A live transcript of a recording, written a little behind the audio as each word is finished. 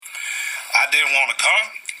I didn't want to come,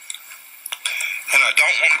 and I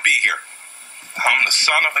don't want to be here. I'm the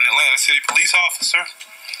son of an Atlanta City police officer.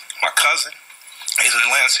 My cousin is an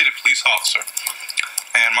Atlanta City police officer,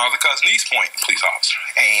 and my other cousin, East Point police officer.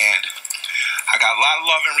 And I got a lot of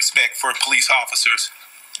love and respect for police officers,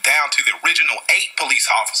 down to the original 8 police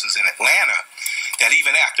officers in Atlanta that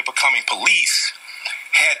even after becoming police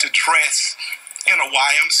had to dress in a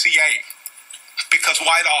YMCA because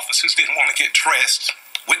white officers didn't want to get dressed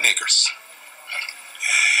with niggers.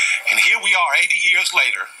 And here we are 80 years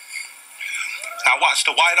later. I watched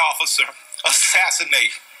a white officer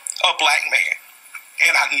assassinate a black man,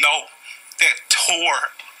 and I know that tore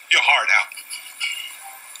your heart out.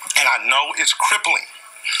 And I know it's crippling.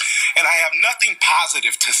 And I have nothing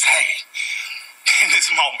positive to say in this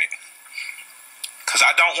moment because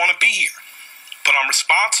I don't want to be here. But I'm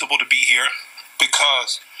responsible to be here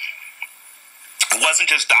because it wasn't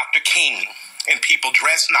just Dr. King and people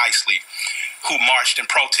dressed nicely who marched and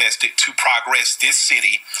protested to progress this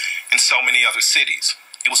city and so many other cities.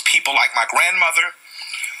 It was people like my grandmother,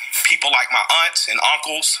 people like my aunts and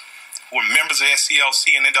uncles who were members of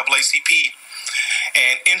SCLC and NAACP,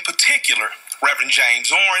 and in particular, Reverend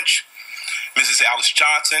James Orange, Mrs. Alice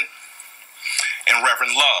Johnson, and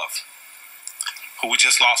Reverend Love, who we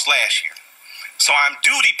just lost last year. So I'm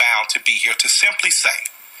duty bound to be here to simply say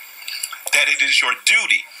that it is your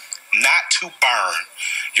duty not to burn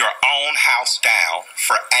your own house down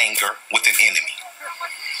for anger with an enemy.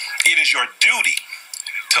 It is your duty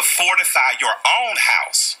to fortify your own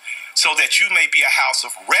house so that you may be a house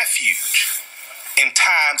of refuge in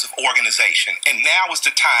times of organization. And now is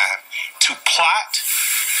the time to plot,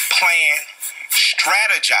 plan,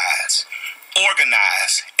 strategize,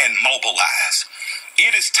 organize, and mobilize.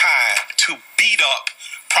 It is time to beat up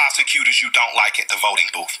prosecutors you don't like at the voting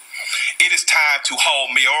booth. It is time to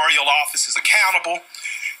hold mayoral offices accountable,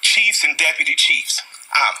 chiefs and deputy chiefs.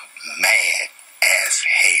 I'm mad as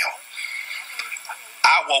hell.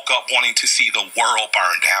 I woke up wanting to see the world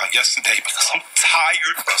burn down yesterday because I'm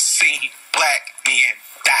tired of seeing black men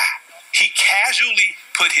die. He casually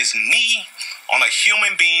put his knee on a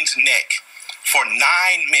human being's neck for 9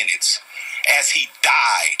 minutes as he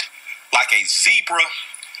died like a zebra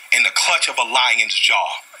in the clutch of a lion's jaw.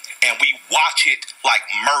 And we watch it like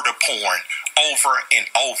murder porn over and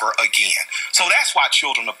over again. So that's why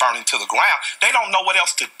children are burning to the ground. They don't know what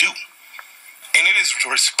else to do. And it is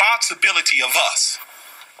the responsibility of us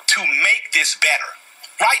to make this better.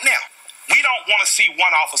 Right now, we don't want to see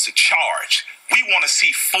one officer charged. We want to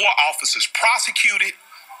see 4 officers prosecuted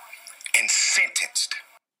and sentenced.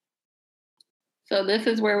 So this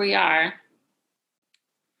is where we are.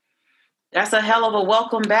 That's a hell of a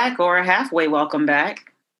welcome back, or a halfway welcome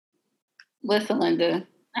back. Listen, Linda,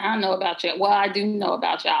 I don't know about you. Well, I do know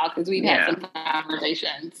about y'all because we've had some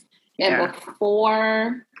conversations. And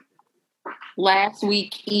before last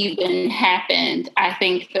week even happened, I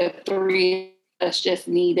think the 3 of us just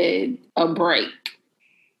needed a break.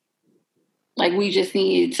 Like, we just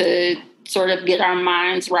needed to sort of get our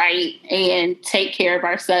minds right and take care of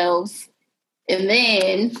ourselves. And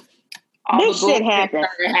then all this the shit happened.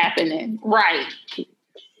 started happening. Right.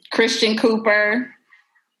 Christian Cooper,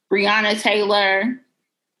 Breonna Taylor,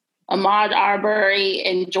 Ahmaud Arbery,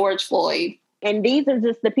 and George Floyd. And these are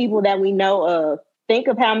just the people that we know of. Think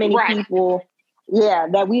of how many people,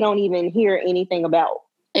 that we don't even hear anything about.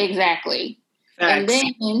 Exactly. Facts. And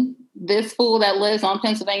then this fool that lives on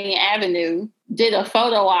Pennsylvania Avenue did a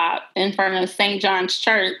photo op in front of St. John's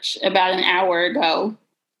Church about an hour ago.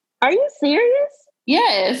 Are you serious?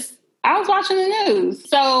 Yes. I was watching the news.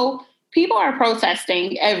 So people are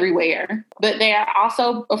protesting everywhere, but they are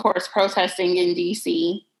also, of course, protesting in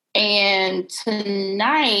D.C. And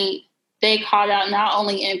tonight, they called out not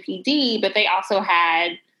only MPD, but they also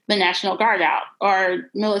had the National Guard out, or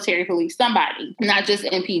military police, somebody, not just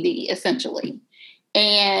MPD, essentially.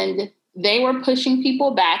 And they were pushing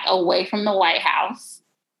people back away from the White House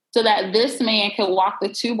so that this man could walk the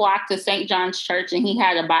 2 blocks to St. John's Church, and he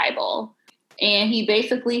had a Bible. And he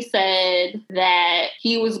basically said that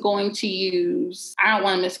he was going to use, I don't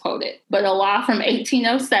want to misquote it, but a law from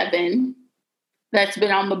 1807 that's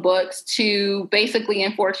been on the books to basically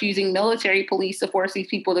enforce using military police to force these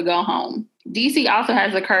people to go home. DC also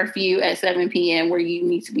has a curfew at 7 p.m. where you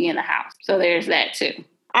need to be in the house. So there's that too.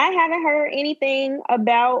 I haven't heard anything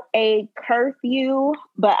about a curfew,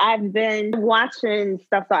 but I've been watching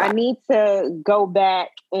stuff. So I need to go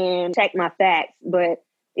back and check my facts. But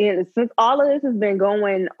since all of this has been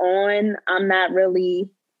going on, I'm not really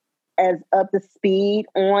as up to speed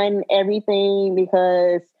on everything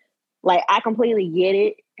because, like, I completely get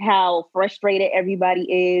it, how frustrated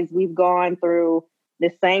everybody is. We've gone through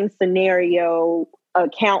the same scenario a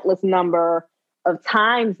countless number of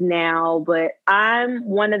times now, but I'm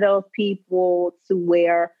one of those people to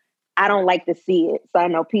where I don't like to see it. So I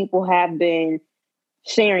know people have been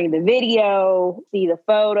sharing the video, see the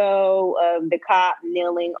photo of the cop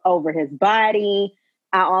kneeling over his body.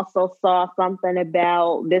 I also saw something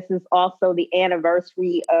about this is also the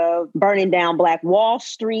anniversary of burning down Black Wall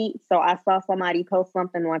Street. So I saw somebody post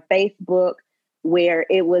something on Facebook where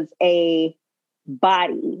it was a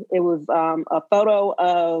body. It was a photo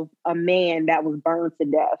of a man that was burned to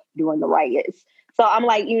death during the riots. So I'm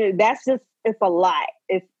like, that's just, it's a lot.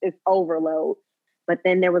 It's overload. But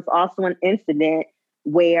then there was also an incident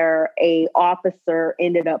where a officer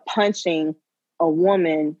ended up punching a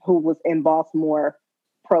woman who was in Baltimore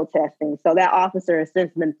protesting. So that officer has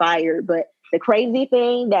since been fired. But the crazy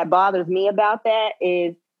thing that bothers me about that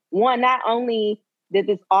is, one, not only did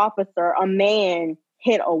this officer, a man,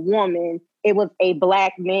 hit a woman, it was a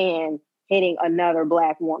Black man hitting another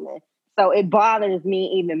Black woman. So it bothers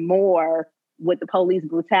me even more with the police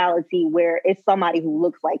brutality where it's somebody who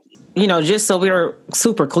looks like you. Just so we're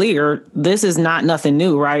super clear, this is not nothing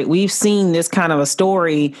new, right? We've seen this kind of a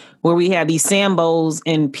story where we have these Sambos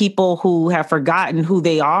and people who have forgotten who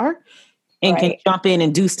they are and can jump in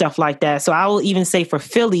and do stuff like that. So I will even say for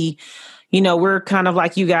Philly, we're kind of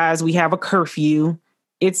like you guys. We have a curfew.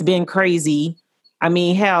 It's been crazy. I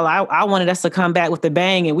mean, hell, I wanted us to come back with a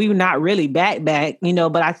bang, and we were not really back, but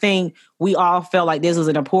I think we all felt like this was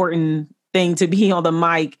an important thing to be on the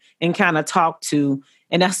mic and kind of talk to.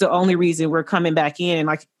 And that's the only reason we're coming back in.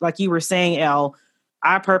 And like you were saying, Elle,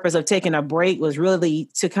 our purpose of taking a break was really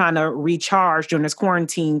to kind of recharge during this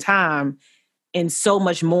quarantine time. And so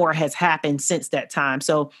much more has happened since that time.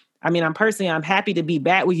 So, I mean, I'm happy to be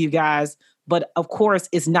back with you guys, but of course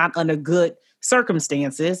it's not under good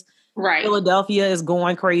circumstances. Right. Philadelphia is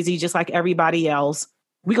going crazy just like everybody else.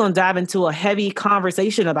 We're going to dive into a heavy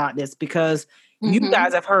conversation about this because you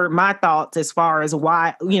guys have heard my thoughts as far as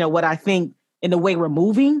why, what I think in the way we're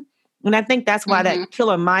moving. And I think that's why that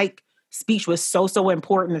Killer Mike speech was so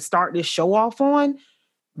important to start this show off on,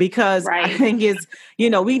 because I think it's, we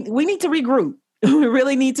need to regroup. We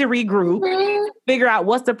really need to regroup, figure out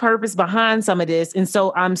what's the purpose behind some of this. And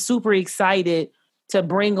so I'm super excited to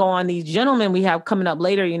bring on these gentlemen we have coming up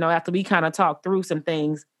later, after we kind of talk through some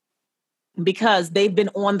things, because they've been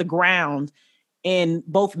on the ground in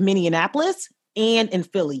both Minneapolis and in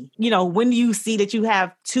Philly. When you see that you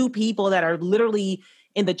have two people that are literally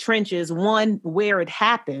in the trenches, one where it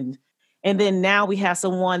happened, and then now we have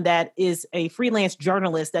someone that is a freelance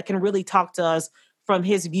journalist that can really talk to us from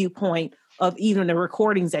his viewpoint of even the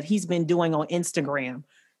recordings that he's been doing on Instagram.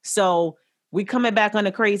 So we coming back on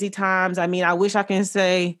the crazy times. I mean, I wish I can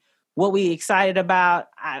say what we excited about.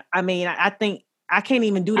 I think I can't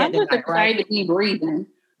even do that. I'm just excited to be breathing.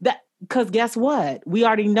 Because guess what? We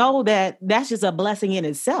already know that that's just a blessing in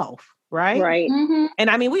itself, right? Right. Mm-hmm. And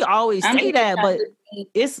I mean, we always say that, but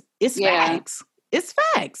it's facts. It's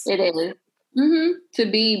facts. It is. Mm-hmm.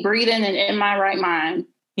 To be breathing and in my right mind.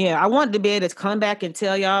 Yeah, I wanted to be able to come back and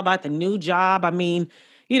tell y'all about the new job. I mean,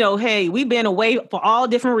 hey, we've been away for all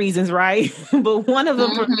different reasons, right? But one of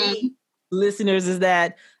them for me, listeners, is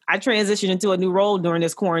that I transitioned into a new role during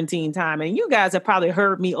this quarantine time. And you guys have probably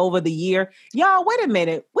heard me over the year. Y'all, wait a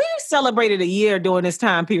minute. We celebrated a year during this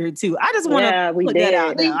time period too. I just want to put that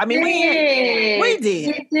out there. I mean, we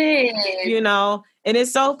did. And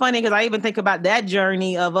it's so funny because I even think about that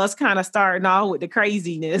journey of us kind of starting off with the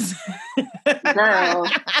craziness. Girl.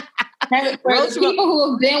 For the people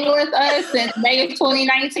who have been with us since May of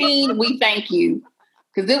 2019, we thank you.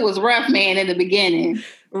 Because it was rough, man, in the beginning.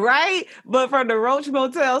 Right? But from the Roach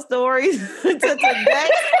Motel stories to today,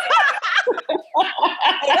 those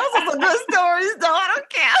are some good stories, though. I don't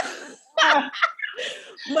care.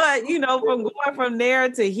 But, from going from there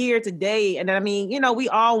to here today, and I mean, we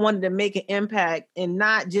all wanted to make an impact and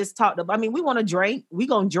not just talk about, we want to drink. We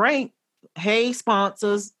going to drink. Hey,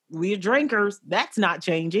 sponsors, we're drinkers. That's not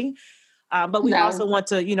changing. But we also want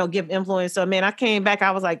to, give influence. So, man, I came back.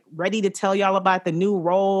 I was like ready to tell y'all about the new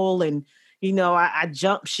role. And, I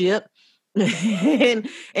jumped ship and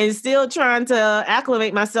still trying to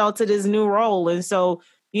acclimate myself to this new role. And so,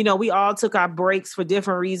 we all took our breaks for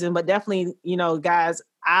different reasons. But definitely, guys,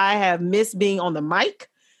 I have missed being on the mic.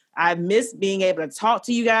 I missed being able to talk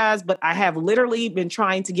to you guys. But I have literally been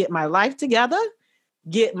trying to get my life together,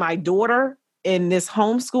 get my daughter in this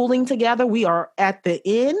homeschooling together. We are at the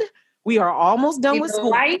end. We are almost done with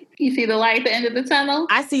school. You see the light at the end of the tunnel?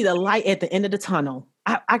 I see the light at the end of the tunnel.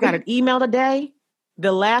 I got an email today.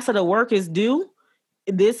 The last of the work is due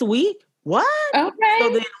this week. What? Okay.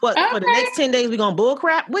 So then what, for the next 10 days, we're going to bull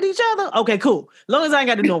crap with each other? Okay, cool. As long as I ain't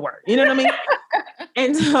got to do no work. You know what I mean?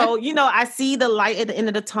 And so, I see the light at the end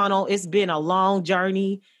of the tunnel. It's been a long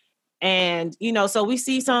journey. And, so we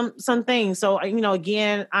see some things. So,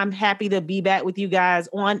 again, I'm happy to be back with you guys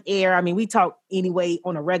on air. I mean, we talk anyway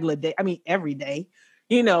on a regular day. I mean, every day,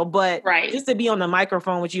 but just to be on the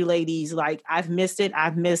microphone with you ladies, like I've missed it.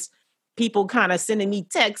 I've missed people kind of sending me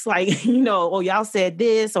texts like, oh, y'all said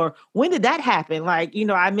this, or when did that happen? Like,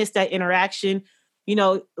 I missed that interaction.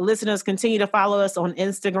 Listeners, continue to follow us on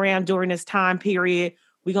Instagram during this time period.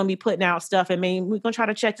 We're going to be putting out stuff. I mean, we're going to try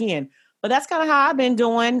to check in. But that's kind of how I've been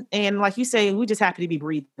doing. And like you say, we're just happy to be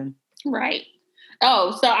breathing. Right.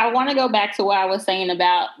 Oh, so I want to go back to what I was saying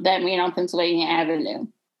about that man on Pennsylvania Avenue.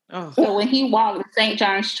 Oh. So when he walked to St.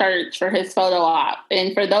 John's Church for his photo op,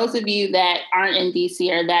 and for those of you that aren't in DC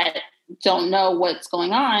or that don't know what's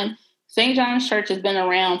going on, St. John's Church has been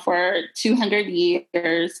around for 200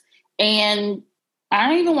 years. And I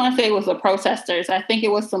don't even want to say it was the protesters. I think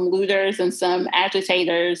it was some looters and some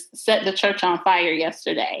agitators set the church on fire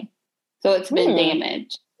yesterday. So it's been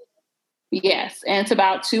damaged. Yes. And it's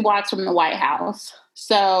about 2 blocks from the White House.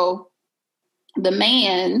 So the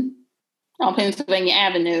man on Pennsylvania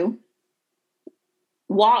Avenue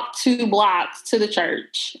walked 2 blocks to the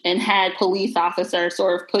church and had police officers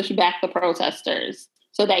sort of push back the protesters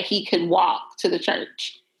so that he could walk to the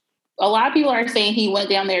church. A lot of people are saying he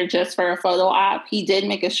went down there just for a photo op. He did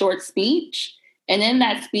make a short speech. And in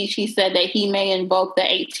that speech, he said that he may invoke the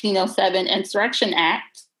 1807 Insurrection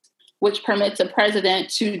Act, which permits a president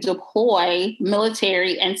to deploy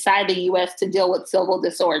military inside the U.S. to deal with civil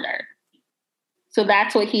disorder. So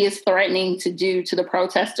that's what he is threatening to do to the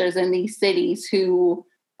protesters in these cities who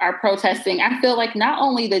are protesting. I feel like not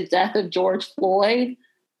only the death of George Floyd,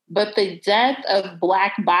 but the death of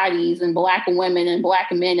Black bodies and Black women and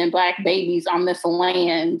Black men and Black babies on this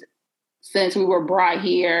land since we were brought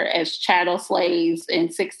here as chattel slaves in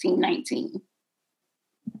 1619.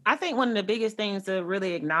 I think one of the biggest things to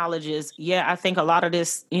really acknowledge is, I think a lot of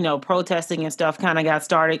this, protesting and stuff kind of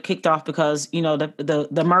got kicked off because,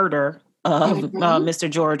 the murder of Mr.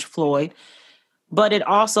 George Floyd. But it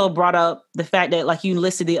also brought up the fact that, like, you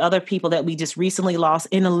listed the other people that we just recently lost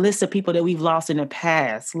in a list of people that we've lost in the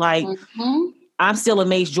past. Like, I'm still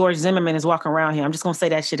amazed George Zimmerman is walking around here. I'm just going to say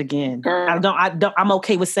that shit again. Girl. I'm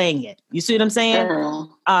okay with saying it. You see what I'm saying?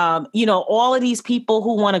 Girl. All of these people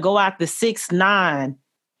who want to go out the 6ix9ine,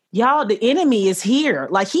 y'all, the enemy is here.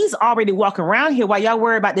 Like, he's already walking around here while y'all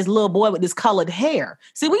worry about this little boy with this colored hair.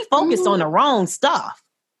 See, we focused on the wrong stuff.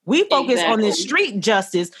 We focus on this street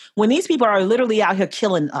justice when these people are literally out here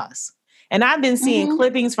killing us. And I've been seeing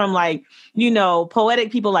clippings from, like,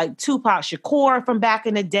 poetic people like Tupac Shakur from back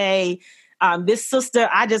in the day. This sister,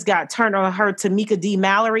 I just got turned on her, Tamika D.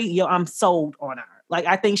 Mallory. I'm sold on her. Like,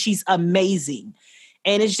 I think she's amazing.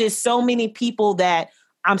 And it's just so many people that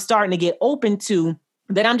I'm starting to get open to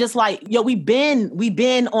that I'm just like, we've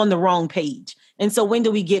been on the wrong page. And so when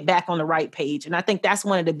do we get back on the right page? And I think that's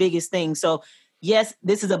one of the biggest things. So yes,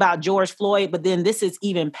 this is about George Floyd, but then this is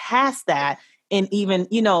even past that and even,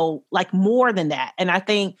 like more than that. And I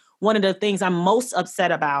think one of the things I'm most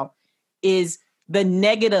upset about is the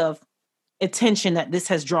negative attention that this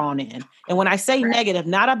has drawn in. And when I say negative,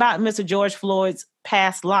 not about Mr. George Floyd's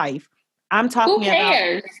past life, I'm talking about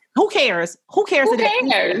who cares? Who cares?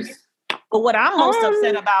 But what I'm most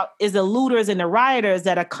upset about is the looters and the rioters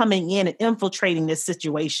that are coming in and infiltrating this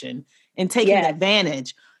situation and taking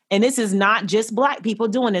advantage. And this is not just Black people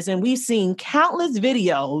doing this. And we've seen countless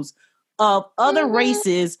videos of other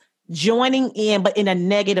races joining in, but in a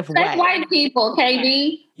negative way. Say white people,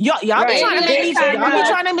 KB. Y'all be trying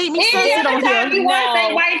to make me sensitive on here. You want to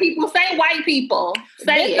say white people? Say white people.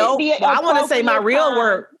 Say it. I want to say my real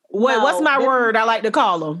word. What's my word I like to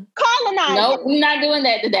call them? Colonizers. Nope, we're not doing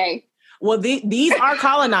that today. Well, these are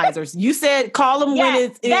colonizers. You said call them when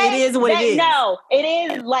it is what it is. No, it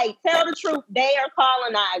is like, tell the truth. They are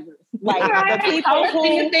colonizers. Like the people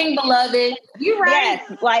who thing, beloved. You're right.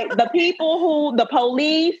 Yes, like the people who, the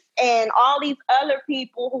police and all these other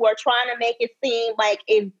people who are trying to make it seem like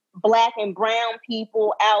it's Black and brown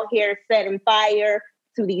people out here setting fire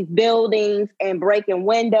to these buildings and breaking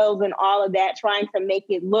windows and all of that, trying to make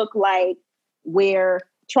it look like we're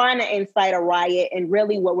trying to incite a riot, and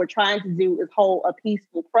really what we're trying to do is hold a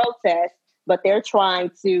peaceful protest, but they're trying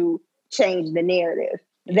to change the narrative.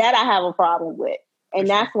 That I have a problem with. And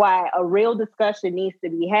that's why a real discussion needs to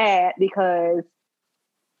be had, because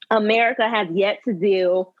America has yet to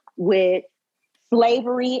deal with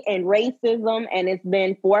slavery and racism, and it's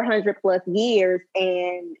been 400 plus years.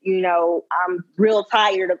 And, I'm real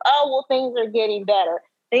tired of, things are getting better.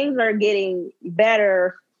 things are getting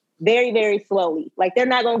better very, very slowly. Like they're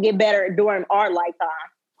not going to get better during our lifetime.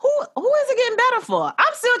 Who is it getting better for?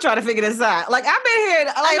 I'm still trying to figure this out. Like I've been here.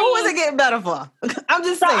 Like who is it getting better for? I'm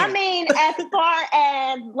just saying. I mean, as far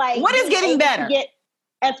as like what is getting better?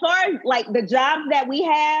 As far as like the jobs that we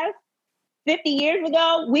have 50 years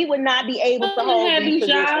ago, we would not be able to hold these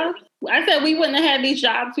jobs. I said we wouldn't have had these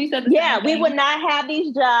jobs. We said we would not have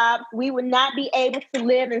these jobs. We would not be able to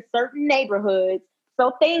live in certain neighborhoods.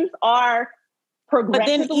 So things are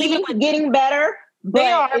progressively getting better.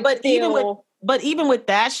 They are, but even with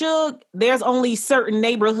that, Shug, there's only certain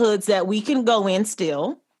neighborhoods that we can go in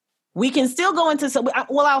still. We can still go into some.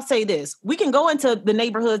 Well, I'll say this: we can go into the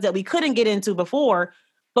neighborhoods that we couldn't get into before,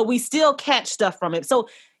 but we still catch stuff from it. So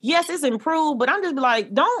yes, it's improved, but I'm just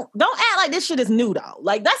like, don't act like this shit is new though.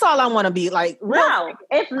 Like that's all I want to be like. No,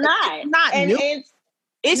 it's not. It's not new.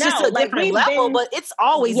 It's just a different level, but it's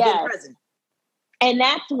always been present. And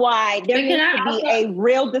that's why there needs to be a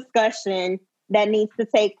real discussion that needs to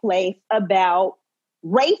take place about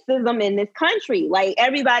racism in this country. Like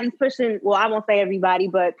everybody's pushing, well, I won't say everybody,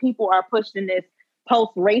 but people are pushing this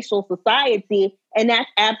post-racial society, and that's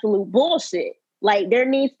absolute bullshit. Like there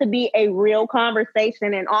needs to be a real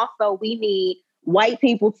conversation, and also we need white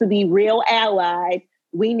people to be real allies.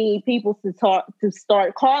 We need people to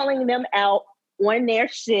start calling them out on their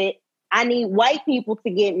shit. I need white people to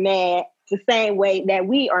get mad the same way that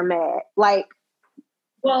we are mad. Like,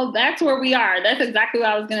 well, that's where we are. That's exactly what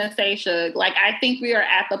I was going to say, Shug. Like, I think we are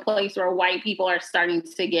at the place where white people are starting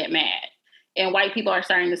to get mad and white people are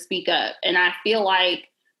starting to speak up. And I feel like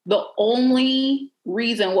the only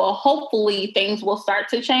reason, well, hopefully things will start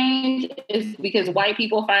to change is because white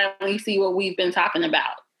people finally see what we've been talking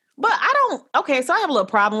about. But so I have a little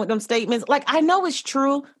problem with them statements. Like, I know it's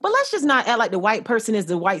true, but let's just not act like the white person is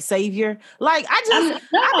the white savior. Like, that's not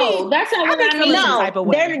what I mean.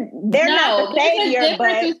 No, they're not the savior. There's a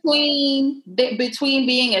difference between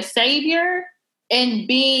being a savior and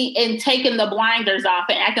taking the blinders off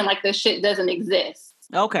and acting like this shit doesn't exist.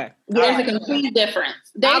 Okay. There's a complete difference.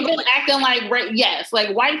 They've been acting like,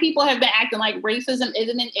 like white people have been acting like racism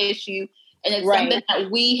isn't an issue. And it's something that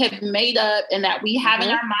we have made up and that we have in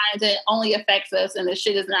our minds, and it only affects us, and the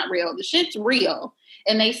shit is not real. The shit's real.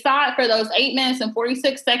 And they saw it for those 8 minutes and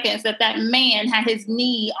 46 seconds that man had his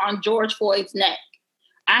knee on George Floyd's neck.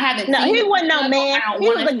 I haven't seen he wasn't no man. He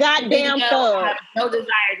was a goddamn thug. I have no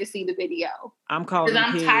desire to see the video. I'm calling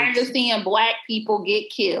because I'm tired of seeing black people get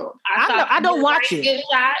killed. I don't watch it. Get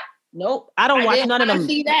shot. Nope. I don't watch none of them.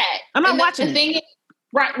 See that. I'm not watching it. Thing is,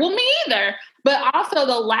 right. Well, me either. But also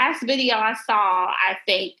the last video I saw, I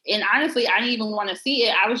think, and honestly, I didn't even want to see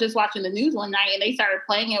it. I was just watching the news one night and they started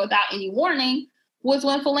playing it without any warning, was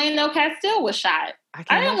when Philando Castile was shot.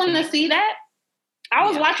 I didn't want to see that. I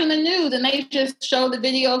was watching the news and they just showed the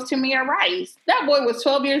video of Tamir Rice. That boy was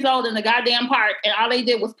 12 years old in the goddamn park and all they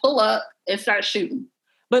did was pull up and start shooting.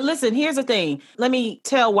 But listen, here's the thing. Let me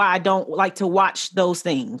tell why I don't like to watch those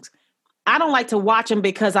things. I don't like to watch them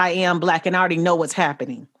because I am black and I already know what's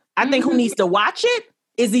happening. I think who needs to watch it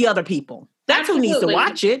is the other people. That's who needs to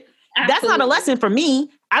watch it. That's not a lesson for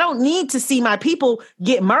me. I don't need to see my people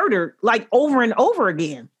get murdered like over and over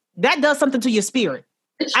again. That does something to your spirit.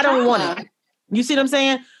 I don't want it. You see what I'm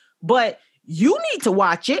saying? But you need to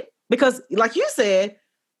watch it because like you said,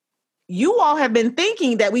 you all have been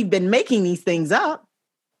thinking that we've been making these things up.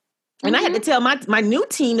 And I had to tell my new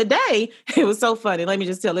team today, it was so funny. Let me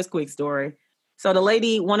just tell this quick story. So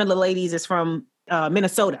one of the ladies is from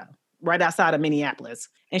Minnesota, right outside of Minneapolis.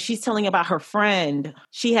 And she's telling about her friend.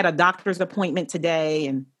 She had a doctor's appointment today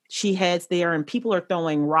and she heads there and people are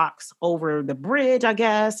throwing rocks over the bridge, I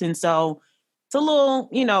guess. And so it's a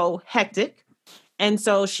little, hectic. And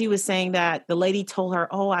so she was saying that the lady told her,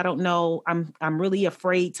 "Oh, I don't know. I'm really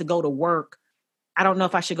afraid to go to work. I don't know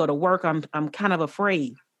if I should go to work. I'm kind of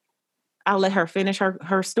afraid." I'll let her finish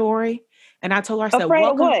her story. And I told her, I said, "Afraid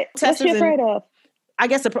of what? What's she afraid of?" I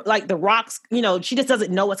guess like the rocks, she just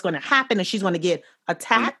doesn't know what's going to happen and she's going to get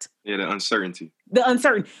attacked. Yeah, the uncertainty.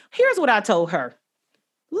 Here's what I told her.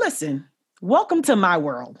 Listen, welcome to my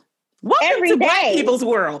world. Welcome to black people's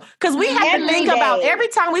world. Because we have to think about every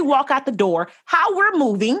time we walk out the door, how we're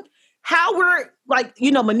moving, how we're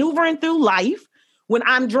maneuvering through life. When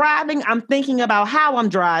I'm driving, I'm thinking about how I'm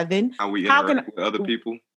driving. How we interact with other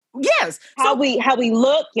people. Yes. How we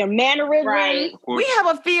look, your mannerisms. Right. We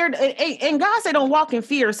have a fear, and God said don't walk in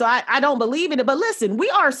fear, so I don't believe in it. But listen, we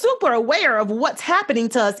are super aware of what's happening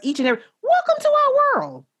to us each and every. Welcome to our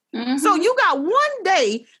world. Mm-hmm. So you got one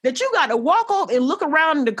day that you got to walk over and look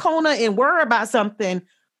around the corner and worry about something.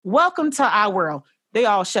 Welcome to our world. They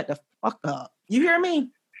all shut the fuck up. You hear me?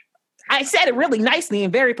 I said it really nicely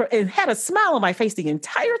and and had a smile on my face the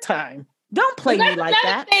entire time. Don't play me like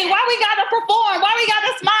that. Thing. Why we gotta perform? Why we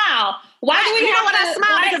gotta smile? Why do we have to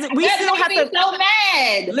smile? Because we still have to. So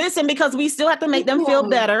mad. Listen, because we still have to make them feel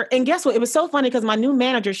better. And guess what? It was so funny because my new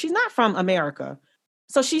manager, she's not from America,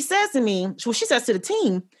 so she says to me, she says to the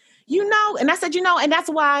team, and I said, and that's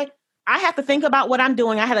why I have to think about what I'm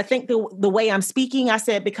doing. I had to think the way I'm speaking. I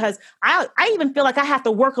said, because I even feel like I have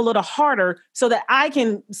to work a little harder so that I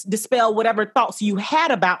can dispel whatever thoughts you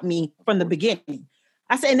had about me from the beginning.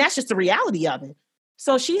 I said, and that's just the reality of it.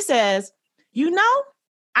 So she says,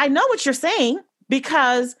 I know what you're saying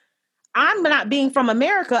because I'm not being from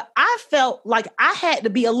America. I felt like I had to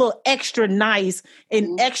be a little extra nice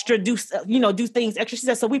and extra do things extra. She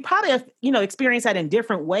said, so we probably have, experienced that in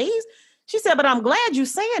different ways. She said, but I'm glad you're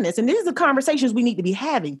saying this. And these are the conversations we need to be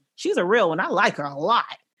having. She's a real one. I like her a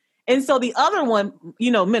lot. And so the other one,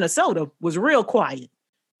 Minnesota was real quiet.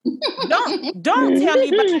 Don't tell me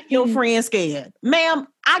about your friend scared. Ma'am,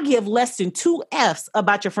 I give less than 2 F's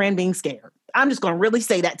about your friend being scared. I'm just going to really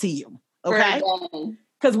say that to you. Okay?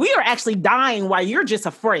 Because we are actually dying while you're just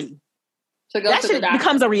afraid. That shit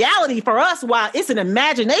becomes a reality for us while it's an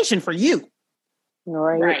imagination for you.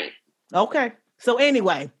 Right. Okay. So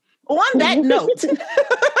anyway, on that note,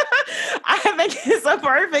 I think it's a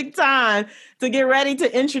perfect time to get ready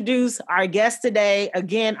to introduce our guest today.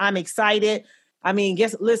 Again, I'm excited. I mean,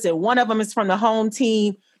 listen, one of them is from the home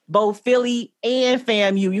team, both Philly and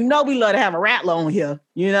FAMU. We love to have a rattler on here.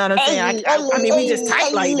 You know what I'm saying? I mean, we just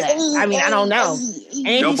tight like that. I mean, I don't know.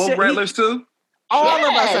 Y'all both rattlers too? All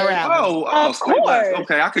of us are rattlers. Of course.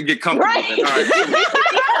 Okay, I could get comfortable. Right. All right.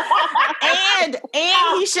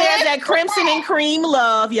 and he shares that crimson and cream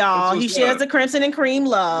love, y'all. He shares the crimson and cream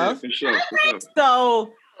love. Yeah, for sure.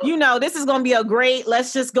 So, this is going to be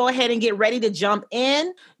let's just go ahead and get ready to jump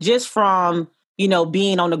in just from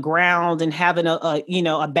being on the ground and having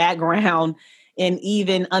a background and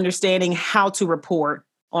even understanding how to report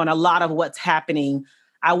on a lot of what's happening.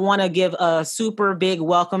 I want to give a super big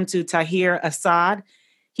welcome to Tahir Assad.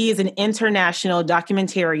 He is an international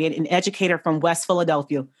documentarian and educator from West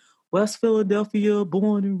Philadelphia. West Philadelphia,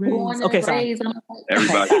 born and raised. Sorry.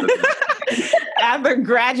 Everybody. After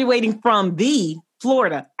graduating from the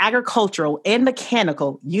Florida Agricultural and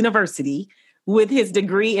Mechanical University, with his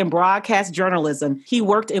degree in broadcast journalism, he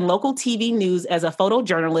worked in local TV news as a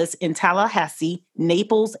photojournalist in Tallahassee,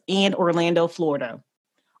 Naples, and Orlando, Florida.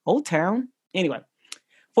 Old town. Anyway,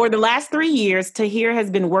 for the last 3 years, Tahir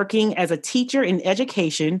has been working as a teacher in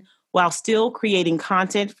education while still creating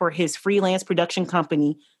content for his freelance production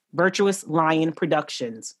company, Virtuous Lion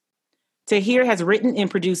Productions. Tahir has written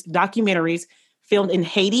and produced documentaries filmed in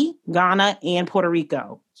Haiti, Ghana, and Puerto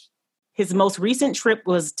Rico. His most recent trip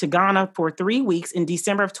was to Ghana for 3 weeks in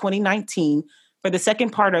December of 2019 for the second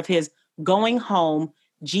part of his Going Home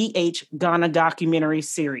GH Ghana documentary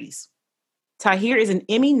series. Tahir is an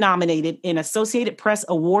Emmy-nominated and Associated Press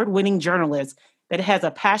award-winning journalist that has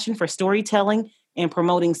a passion for storytelling and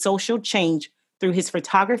promoting social change through his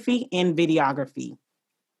photography and videography.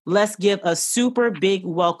 Let's give a super big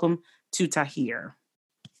welcome to Tahir.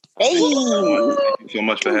 Hey! Thank you so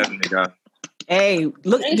much for having me, guys. Hey,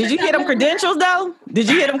 look, did you get them credentials, though? Did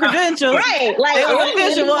you get them credentials? Right. Like, it was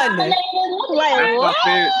official, wasn't it?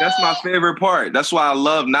 That's my favorite part. That's why I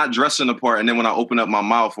love not dressing the part. And then when I open up my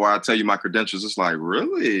mouth where I tell you my credentials, it's like,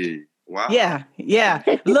 really? Wow. Yeah.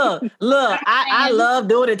 Look, I love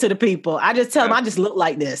doing it to the people. I just tell them I just look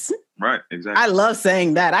like this. Right, exactly. I love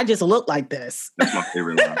saying that. I just look like this. That's my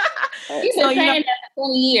favorite line. You've been saying that for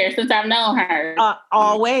 20 years since I've known her.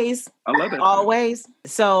 Always. I love it. Always.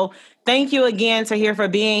 So thank you again, Tahir, for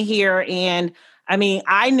being here. And I mean,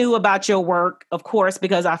 I knew about your work, of course,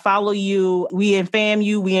 because I follow you. We in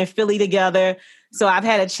FAMU, we in Philly together. So I've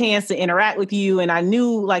had a chance to interact with you and I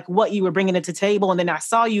knew like what you were bringing to the table. And then I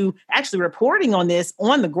saw you actually reporting on this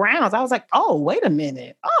on the grounds. I was like, oh, wait a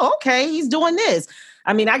minute. Oh, okay. He's doing this.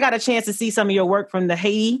 I mean, I got a chance to see some of your work from the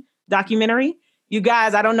Haiti documentary. You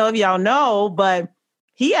guys, I don't know if y'all know, but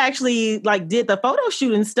he actually like did the photo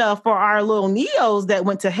shoot and stuff for our little Neos that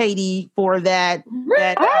went to Haiti for that.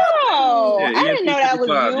 I didn't know that was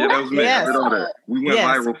you. Yeah, that was me. Yes. I read all that. We went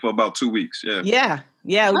viral for about 2 weeks. Yeah.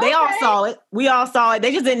 Yeah. They all saw it. We all saw it.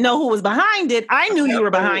 They just didn't know who was behind it. I knew you were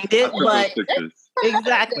behind it, but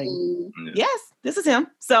exactly. Yeah. Yes, this is him.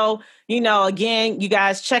 So, again, you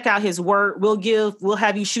guys check out his work. We'll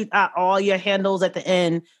have you shoot out all your handles at the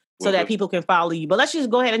end so that people can follow you. But let's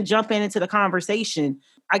just go ahead and jump into the conversation.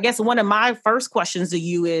 I guess one of my first questions to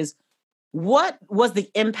you is, what was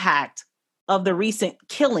the impact of the recent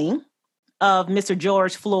killing of Mr.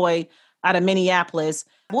 George Floyd out of Minneapolis.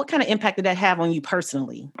 What kind of impact did that have on you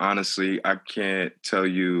personally? Honestly, I can't tell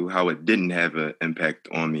you how it didn't have an impact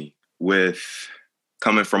on me. With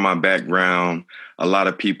coming from my background, a lot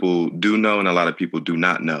of people do know and a lot of people do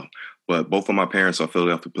not know. But both of my parents are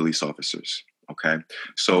Philadelphia police officers. Okay.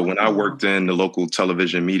 So when I worked in the local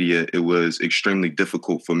television media, it was extremely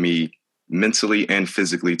difficult for me mentally and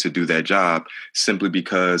physically to do that job simply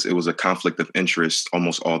because it was a conflict of interest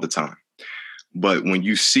almost all the time. But when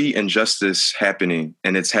you see injustice happening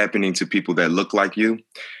and it's happening to people that look like you,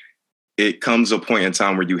 it comes a point in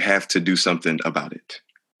time where you have to do something about it.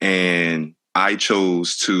 And I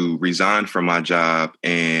chose to resign from my job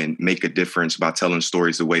and make a difference by telling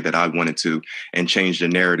stories the way that I wanted to and change the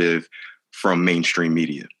narrative from mainstream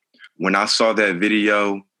media. When I saw that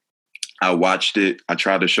video, I watched it. I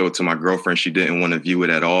tried to show it to my girlfriend. She didn't want to view it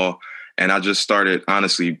at all. And I just started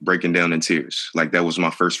honestly breaking down in tears. Like that was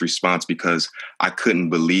my first response because I couldn't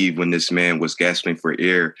believe when this man was gasping for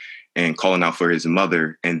air and calling out for his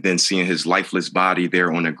mother and then seeing his lifeless body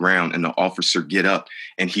there on the ground and the officer get up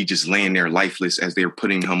and he just laying there lifeless as they were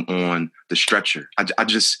putting him on the stretcher.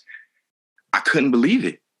 I couldn't believe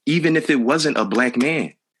it. Even if it wasn't a Black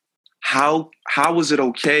man. How was it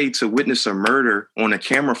okay to witness a murder on a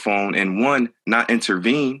camera phone and one, not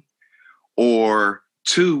intervene, or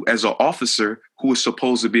two, as an officer who was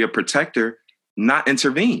supposed to be a protector, not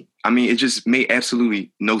intervene? I mean, it just made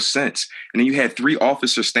absolutely no sense. And then you had three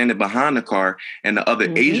officers standing behind the car and the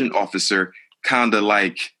other Asian officer kind of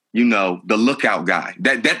like, you know, the lookout guy.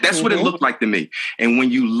 That's what it looked like to me. And when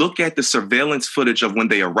you look at the surveillance footage of when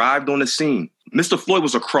they arrived on the scene, Mr. Floyd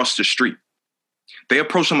was across the street. They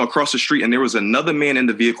approached him across the street and there was another man in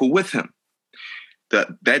the vehicle with him.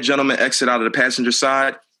 That gentleman exited out of the passenger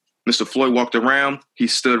side. Mr. Floyd walked around. He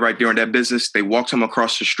stood right there in that business. They walked him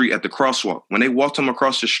across the street at the crosswalk. When they walked him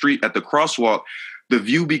across the street at the crosswalk, the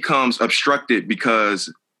view becomes obstructed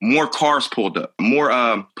because more cars pulled up,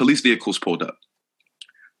 more police vehicles pulled up.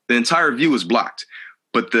 The entire view is blocked.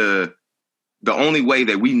 But the only way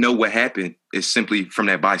that we know what happened is simply from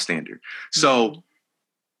that bystander. So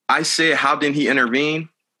I said, how didn't he intervene?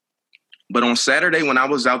 But on Saturday, when I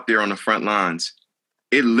was out there on the front lines,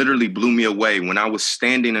 it literally blew me away when I was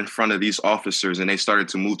standing in front of these officers and they started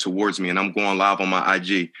to move towards me and I'm going live on my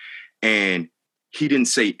IG and he didn't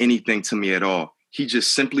say anything to me at all. He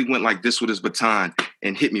just simply went like this with his baton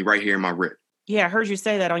and hit me right here in my rib. Yeah, I heard you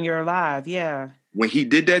say that on your live. Yeah. When he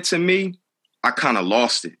did that to me, I kind of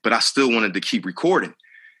lost it, but I still wanted to keep recording.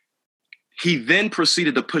 He then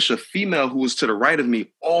proceeded to push a female who was to the right of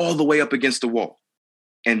me all the way up against the wall.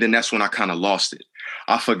 And then that's when I kind of lost it.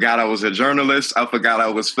 I forgot I was a journalist. I forgot I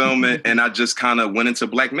was filming. And I just kind of went into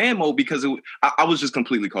black man mode because I was just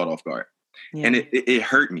completely caught off guard. Yeah. And it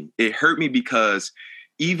hurt me. It hurt me because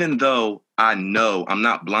even though I know I'm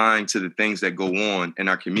not blind to the things that go on in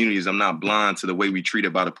our communities, I'm not blind to the way we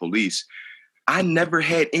treated by the police, I never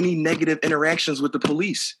had any negative interactions with the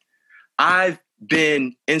police. I've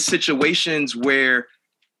been in situations where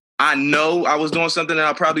I know I was doing something that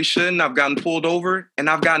I probably shouldn't. I've gotten pulled over and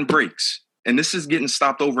I've gotten breaks. And this is getting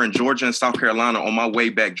stopped over in Georgia and South Carolina on my way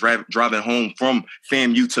back driving home from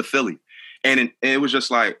FAMU to Philly. And it was just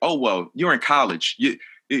like, oh, well, you're in college.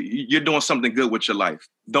 You're doing something good with your life.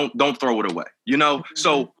 Don't throw it away. You know? Mm-hmm.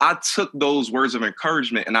 So I took those words of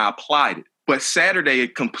encouragement and I applied it. But Saturday,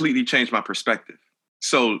 it completely changed my perspective.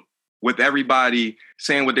 So with everybody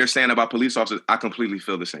saying what they're saying about police officers, I completely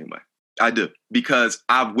feel the same way. I do. Because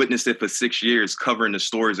I've witnessed it for 6 years covering the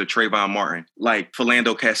stories of Trayvon Martin, like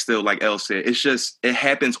Philando Castile, like Elle said. It's just, it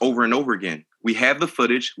happens over and over again. We have the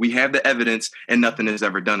footage, we have the evidence, and nothing is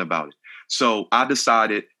ever done about it. So I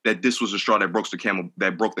decided that this was a straw that broke the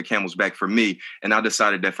camel's back for me. And I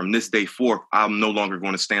decided that from this day forth, I'm no longer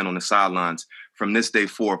going to stand on the sidelines. From this day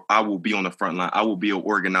forth, I will be on the front line. I will be an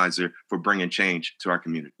organizer for bringing change to our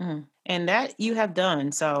community. Mm. And that you have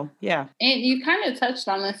done. So, yeah. And you kind of touched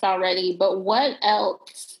on this already, but what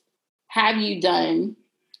else have you done?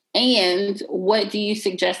 And what do you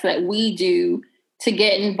suggest that we do to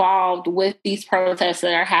get involved with these protests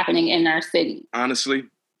that are happening in our city? Honestly,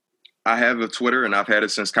 I have a Twitter and I've had it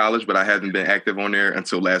since college, but I haven't been active on there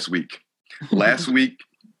until last week. Last week,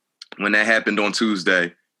 when that happened on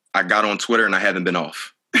Tuesday, I got on Twitter and I haven't been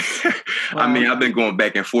off. Wow. I mean, I've been going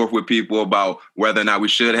back and forth with people about whether or not we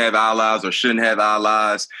should have allies or shouldn't have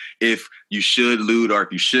allies, if you should loot or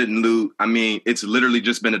if you shouldn't loot. I mean, it's literally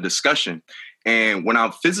just been a discussion. And when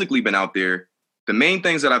I've physically been out there, the main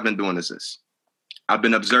things that I've been doing is this. I've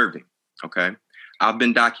been observing, okay? I've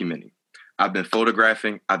been documenting. I've been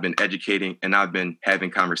photographing, I've been educating, and I've been having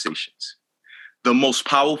conversations. The most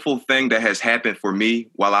powerful thing that has happened for me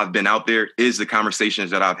while I've been out there is the conversations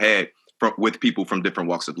that I've had with people from different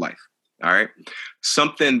walks of life. All right.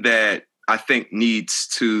 Something that I think needs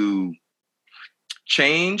to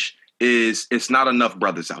change is it's not enough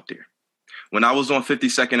brothers out there. When I was on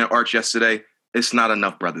 52nd and Arch yesterday, it's not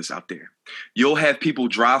enough brothers out there. You'll have people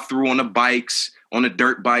drive through on the bikes, on the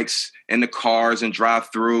dirt bikes and the cars and drive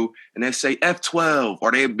through and they say F12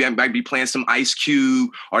 or they might be playing some Ice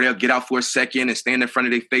Cube or they'll get out for a second and stand in front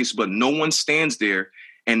of their face, but no one stands there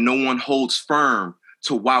and no one holds firm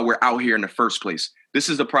to why we're out here in the first place. This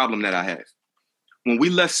is the problem that I have. When we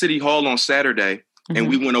left City Hall on Saturday and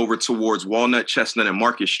we went over towards Walnut, Chestnut, and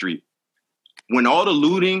Market Street, when all the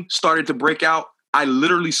looting started to break out, I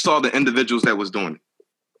literally saw the individuals that was doing it.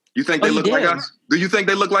 You think they look like us? Do you think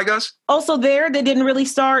they look like us? Also there, they didn't really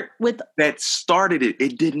start with... That started it.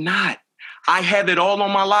 It did not. I have it all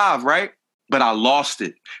on my live, right? But I lost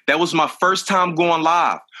it. That was my first time going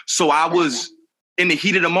live. So I was in the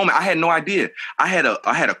heat of the moment. I had no idea. I had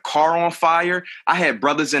a car on fire. I had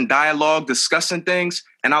brothers in dialogue discussing things,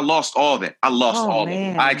 and I lost all that. I lost all of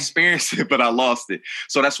it. I experienced it, but I lost it.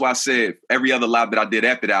 So that's why I said every other live that I did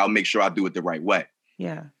after that, I'll make sure I do it the right way.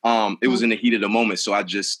 Yeah. It was in the heat of the moment, so I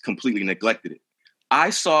just completely neglected it. I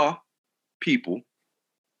saw people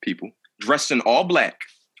dressed in all black.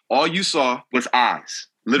 All you saw was eyes.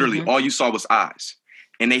 Literally, all you saw was eyes.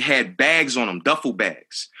 And they had bags on them, duffel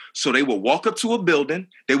bags. So they would walk up to a building,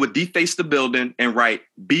 they would deface the building and write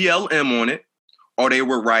BLM on it, or they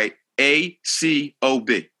would write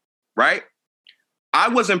ACOB, right? I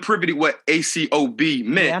wasn't privy to what ACOB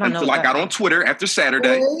meant until I got on Twitter after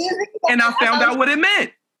Saturday, and I found out what it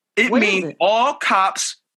meant. It means all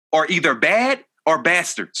cops are either bad or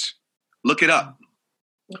bastards. Look it up.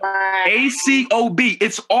 ACOB.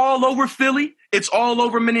 It's all over Philly. It's all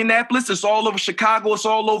over Minneapolis. It's all over Chicago. It's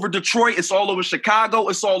all over Detroit. It's all over Chicago.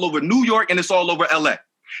 It's all over New York, and it's all over LA.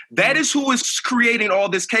 That is who is creating all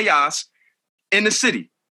this chaos in the city.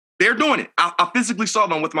 They're doing it. I physically saw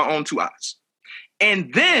them with my own two eyes.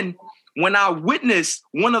 And then when I witnessed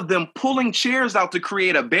one of them pulling chairs out to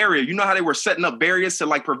create a barrier, you know how they were setting up barriers to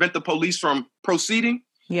like prevent the police from proceeding?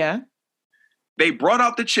 Yeah. They brought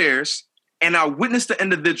out the chairs and I witnessed the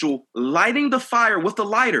individual lighting the fire with a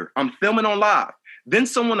lighter. I'm filming on live. Then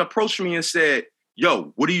someone approached me and said,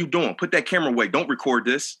 "Yo, what are you doing? Put that camera away. Don't record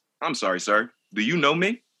this." I'm sorry, sir. Do you know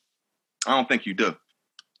me? I don't think you do.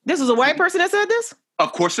 This was a white person that said this?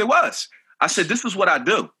 Of course it was. I said, "This is what I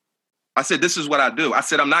do." I said, "This is what I do." I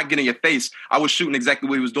said, "I'm not getting your face." I was shooting exactly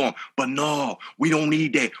what he was doing. But no, we don't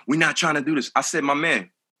need that. We're not trying to do this. I said, "My man,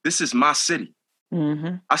 this is my city."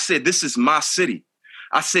 I said, "This is my city."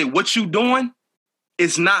 I said, "What you doing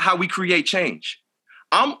is not how we create change."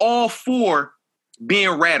 I'm all for being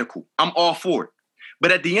radical. I'm all for it.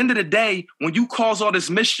 But at the end of the day, when you cause all this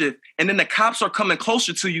mischief and then the cops are coming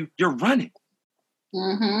closer to you, you're running.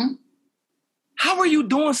 How are you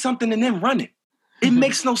doing something and then running? It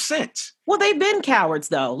makes no sense. Well, they've been cowards,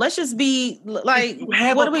 though. Let's just be like... If you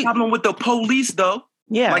have a problem with the police, though,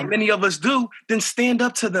 like many of us do, then stand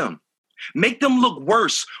up to them. Make them look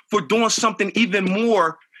worse for doing something even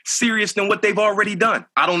more serious than what they've already done.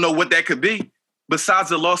 I don't know what that could be, besides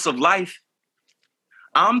the loss of life.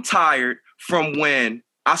 I'm tired from when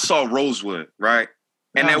I saw Rosewood, right?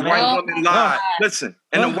 And that white woman lied. Listen,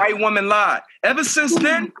 and the white woman lied. Ever since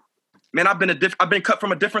then, man, I've been cut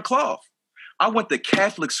from a different cloth. I went to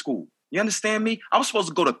Catholic school. You understand me? I was supposed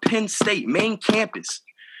to go to Penn State, main campus.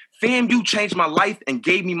 FAMU changed my life and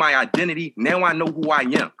gave me my identity. Now I know who I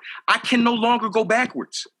am. I can no longer go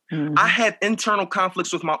backwards. I had internal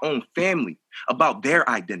conflicts with my own family about their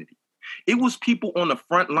identity. It was people on the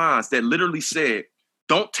front lines that literally said,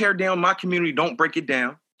 "Don't tear down my community, don't break it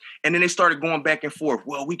down." And then they started going back and forth.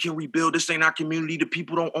 "Well, we can rebuild. This ain't our community. The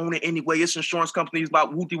people don't own it anyway. It's insurance companies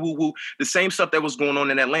about woo-dee-woo-woo." The same stuff that was going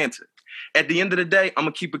on in Atlanta. At the end of the day, I'm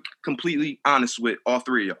going to keep it completely honest with all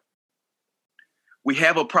three of y'all. We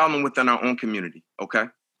have a problem within our own community, okay?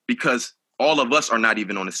 Because all of us are not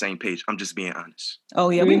even on the same page. I'm just being honest.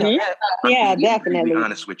 Oh, yeah, we know that. Yeah, definitely. To be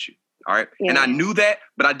honest with you, all right? Yeah. And I knew that,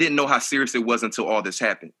 but I didn't know how serious it was until all this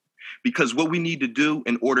happened. Because what we need to do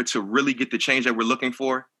in order to really get the change that we're looking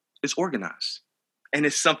for is organize. And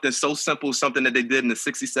it's something so simple, something that they did in the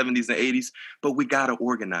 60s, 70s, and 80s, but we got to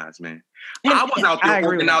organize, man. I was out there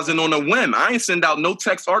organizing on a whim. I ain't send out no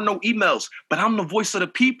texts or no emails, but I'm the voice of the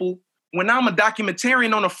people. When I'm a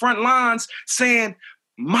documentarian on the front lines saying,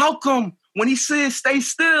 Malcolm, when he said stay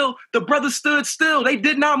still, the brothers stood still. They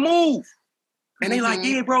did not move. And they like,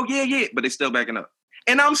 yeah, bro, yeah. But they still backing up.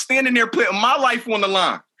 And I'm standing there putting my life on the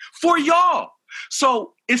line for y'all.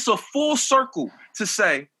 So it's a full circle to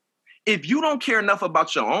say, if you don't care enough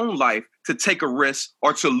about your own life to take a risk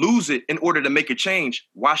or to lose it in order to make a change,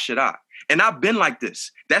 why should I? And I've been like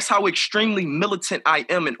this. That's how extremely militant I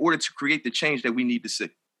am in order to create the change that we need to see.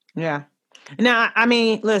 Yeah. Now, I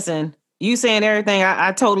mean, listen, you saying everything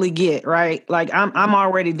I totally get, right? Like I'm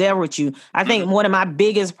already there with you. I think one of my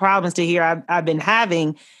biggest problems to hear I've been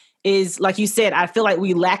having is, like you said, I feel like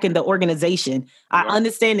we lack in the organization. I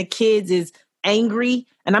understand the kids is angry,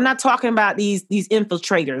 and I'm not talking about these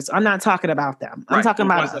infiltrators. I'm not talking about them. I'm talking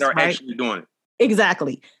about us, that are right? actually doing it.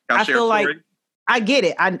 Exactly. I feel like I get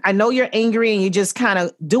it. I know you're angry and you're just kind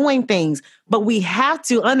of doing things, but we have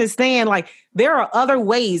to understand, like, there are other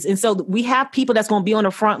ways. And so we have people that's going to be on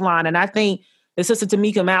the front line. And I think the sister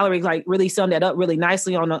Tamika Mallory, like, really summed that up really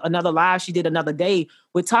nicely on another live she did another day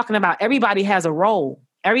with talking about everybody has a role.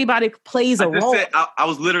 Everybody plays a role. I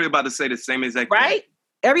was literally about to say the same exact thing. Right?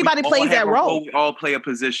 Everybody plays that role. We all play a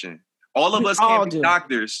position. All of us can't be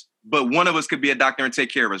doctors, but one of us could be a doctor and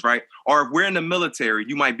take care of us, right? Or if we're in the military,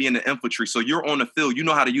 you might be in the infantry. So you're on the field. You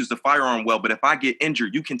know how to use the firearm well, but if I get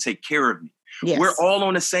injured, you can take care of me. Yes. We're all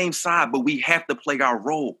on the same side, but we have to play our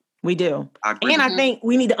role. We do. I think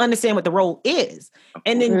we need to understand what the role is.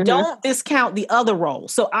 And then don't discount the other role.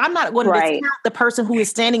 So I'm not going to discount the person who is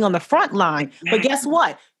standing on the front line. But guess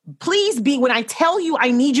what? Please be, when I tell you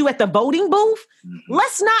I need you at the voting booth,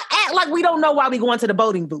 let's not act like we don't know why we going to the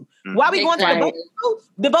voting booth. Why we going to the voting booth?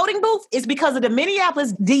 The voting booth is because of the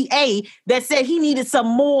Minneapolis DA that said he needed some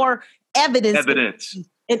more evidence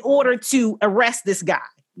in order to arrest this guy,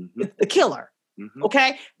 the killer.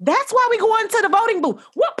 Okay? That's why we going to the voting booth.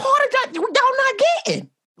 What part of that y'all not getting?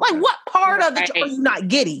 Like, what part of it are you not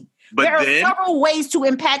getting? But there are several ways to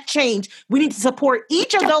impact change. We need to support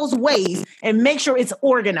each of those ways and make sure it's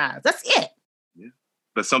organized. That's it. Yeah.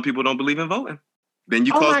 But some people don't believe in voting. Then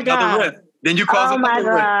you cause another rift. Then you cause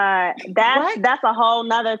another rift. That's a whole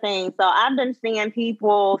nother thing. So I've been seeing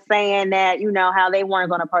people saying that, you know, how they weren't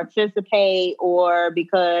going to participate, or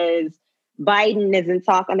because Biden isn't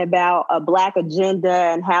talking about a Black agenda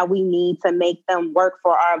and how we need to make them work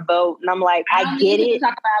for our vote. And I'm like, I get it.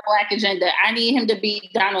 Talk about a Black agenda. I need him to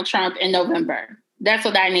beat Donald Trump in November. That's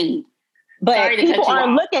what I need. But people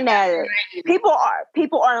aren't looking at it.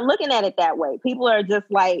 People aren't looking at it that way. People are just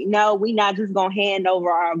like, no, we're not just going to hand over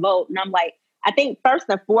our vote. And I'm like, I think first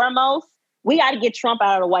and foremost, we got to get Trump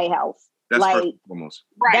out of the White House. That's first and foremost.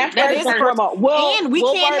 Right. That's first and foremost. And we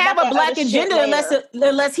can't have a Black agenda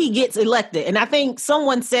unless he gets elected. And I think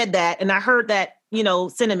someone said that, and I heard that, you know,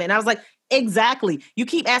 sentiment. And I was like, exactly. You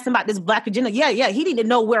keep asking about this Black agenda. Yeah. He need to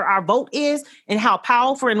know where our vote is and how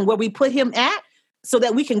powerful and where we put him at, so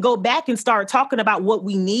that we can go back and start talking about what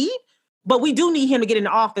we need. But we do need him to get in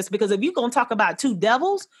office, because if you're going to talk about two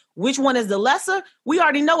devils, which one is the lesser? We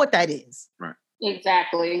already know what that is. Right.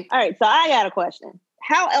 Exactly. All right. So I got a question.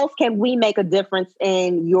 How else can we make a difference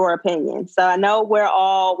in your opinion? So I know we're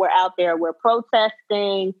out there, we're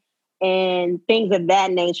protesting and things of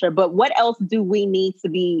that nature, but what else do we need to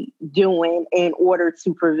be doing in order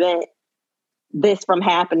to prevent this from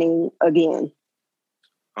happening again?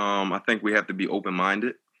 I think we have to be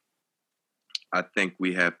open-minded. I think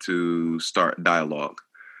we have to start dialogue,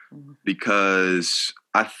 because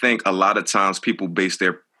I think a lot of times people base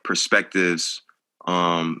their perspectives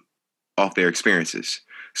off their experiences.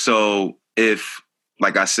 So if,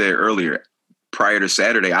 like I said earlier, prior to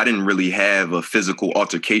Saturday, I didn't really have a physical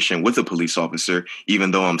altercation with a police officer,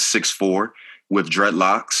 even though I'm 6'4" with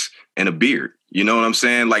dreadlocks and a beard. You know what I'm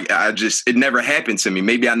saying? Like, it never happened to me.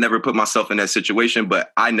 Maybe I never put myself in that situation,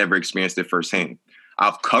 but I never experienced it firsthand.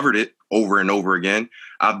 I've covered it over and over again.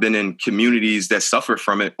 I've been in communities that suffer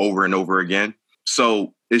from it over and over again.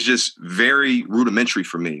 So it's just very rudimentary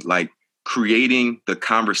for me. Like, creating the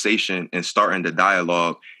conversation and starting the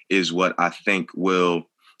dialogue is what I think will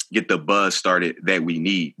get the buzz started that we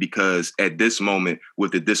need. Because at this moment,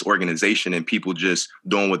 with the disorganization and people just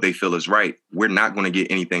doing what they feel is right, we're not going to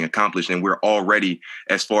get anything accomplished. And we're already,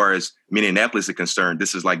 as far as Minneapolis is concerned,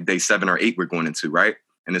 this is like day 7 or 8 we're going into, right?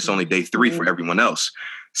 And it's only day 3 for everyone else.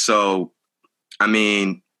 So, I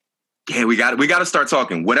mean, yeah, we got to start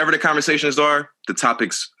talking. Whatever the conversations are, the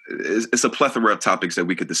topics, it's a plethora of topics that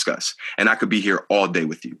we could discuss. And I could be here all day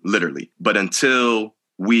with you, literally. But until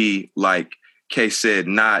we, like Kay said,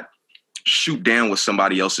 not shoot down what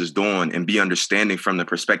somebody else is doing and be understanding from the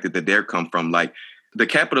perspective that they're come from, like, the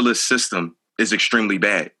capitalist system is extremely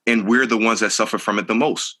bad. And we're the ones that suffer from it the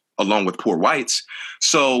most, along with poor whites.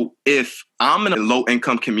 So if I'm in a low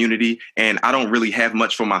income community and I don't really have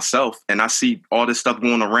much for myself and I see all this stuff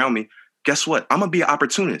going around me, guess what? I'm going to be an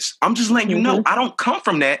opportunist. I'm just letting you know I don't come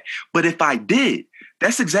from that. But if I did,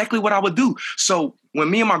 that's exactly what I would do. So when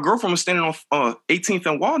me and my girlfriend were standing on 18th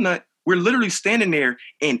and Walnut, we're literally standing there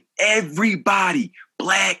and everybody,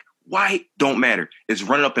 Black, white, don't matter. It's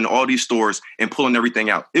running up in all these stores and pulling everything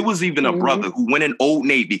out. It was even a brother who went in Old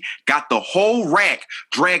Navy, got the whole rack,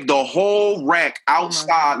 dragged the whole rack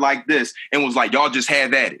outside like this, and was like, y'all just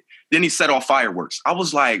have at it. Then he set off fireworks. I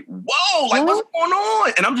was like, whoa, like what's going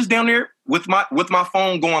on? And I'm just down there with my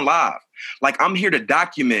phone going live. Like, I'm here to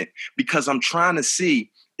document because I'm trying to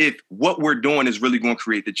see if what we're doing is really going to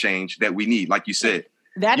create the change that we need. Like you said.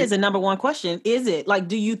 That is the number one question. Is it? Like,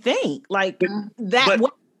 do you think like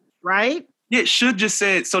that? Right? It should just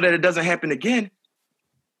say it so that it doesn't happen again.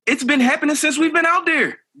 It's been happening since we've been out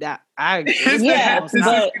there. I agree. It's been happening since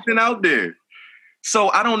we've been out there. So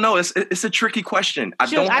I don't know. It's a tricky question. I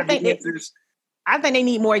think they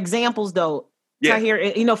need more examples though. Yeah.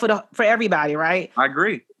 Here, for everybody, right? I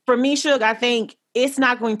agree. For me, Suge, I think it's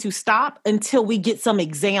not going to stop until we get some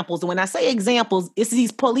examples. And when I say examples, it's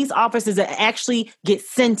these police officers that actually get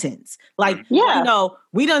sentenced. Like,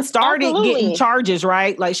 we done started getting charges,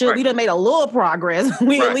 right? Like, we done made a little progress.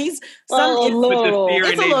 At least it's a little.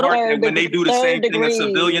 When they do the same thing a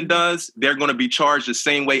civilian does, they're going to be charged the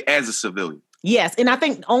same way as a civilian. Yes. And I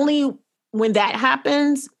think only when that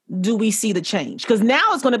happens do we see the change. Because now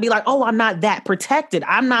it's going to be like, oh, I'm not that protected.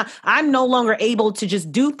 I'm no longer able to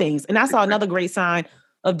just do things. And I saw another great sign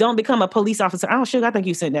of don't become a police officer. Oh, Suge, I think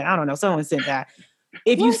you sent that. I don't know. Someone sent that.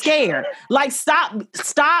 If you're scared, like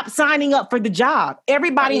stop signing up for the job.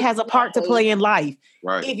 Everybody has a part to play in life.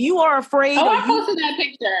 Right. If you are afraid, I posted that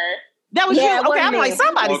picture. That was you. Okay, I'm like,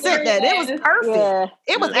 somebody said that. It was perfect. Yeah.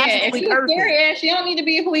 It was absolutely perfect. Serious. You don't need to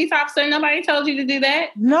be a police officer. Nobody told you to do that.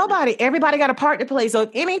 Nobody. Everybody got a part to play. So if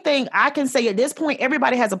anything, I can say at this point,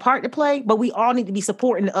 everybody has a part to play, but we all need to be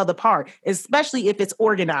supporting the other part, especially if it's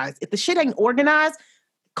organized. If the shit ain't organized,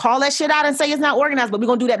 call that shit out and say it's not organized, but we're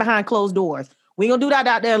going to do that behind closed doors. We ain't going to do that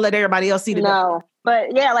out there and let everybody else see the No.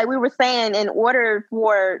 But yeah, like we were saying, in order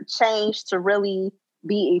for change to really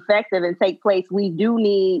be effective and take place, we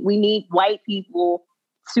need white people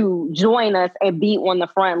to join us and be on the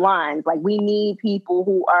front lines. Like, we need people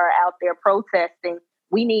who are out there protesting.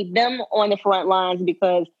 We need them on the front lines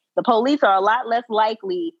because the police are a lot less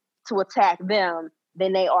likely to attack them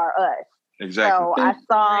than they are us. Exactly. So I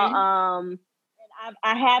saw,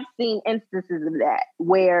 I have seen instances of that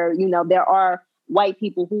where, there are white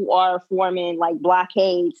people who are forming like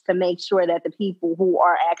blockades to make sure that the people who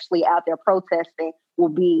are actually out there protesting will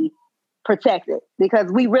be protected, because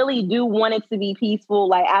we really do want it to be peaceful.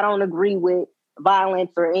 Like, I don't agree with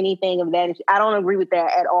violence or anything of that. I don't agree with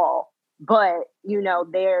that at all. But,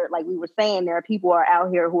 there, like we were saying, there are people who are out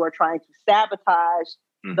here who are trying to sabotage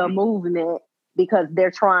the movement because they're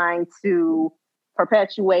trying to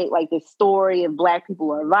perpetuate like this story of Black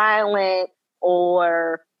people are violent,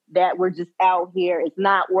 or that we're just out here. It's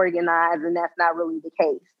not organized, and that's not really the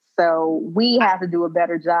case. So we have to do a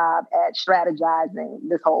better job at strategizing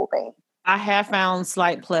this whole thing. I have found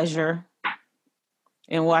slight pleasure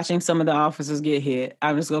in watching some of the officers get hit.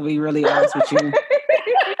 I'm just going to be really honest with you.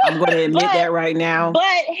 I'm going to admit that right now. But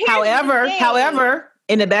however,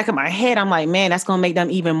 in the back of my head, I'm like, man, that's going to make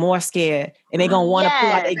them even more scared. And they're going to want to pull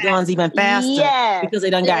out their guns even faster because they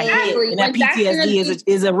done got hit. And that PTSD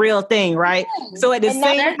is a real thing, right? So at the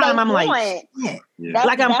same time, I'm like,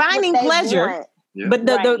 like I'm finding pleasure. Yeah. But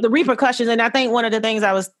the repercussions, and I think one of the things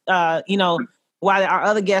I was, why our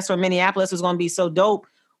other guest from Minneapolis was going to be so dope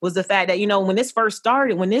was the fact that, when this first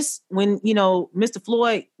started, when Mr.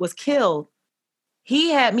 Floyd was killed, he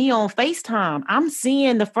had me on FaceTime. I'm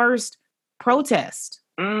seeing the first protest.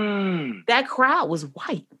 That crowd was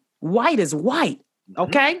white as white.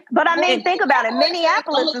 Okay. But I mean, think about it.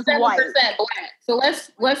 Minneapolis is white. Black. So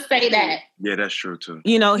let's say that. Yeah, that's true too.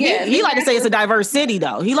 He like to say it's a diverse city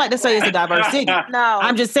though. He like to say it's a diverse city. No.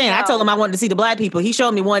 I'm just saying, I told him I wanted to see the Black people. He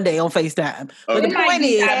showed me one day on FaceTime. But the point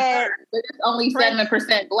is, but it's only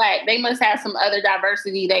 7% Black. They must have some other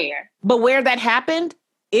diversity there. But where that happened,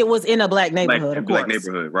 it was in a Black neighborhood, of course. Black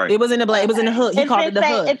neighborhood, right. It was in the hood. He called it the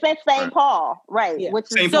hood. It's in St. Paul, right, which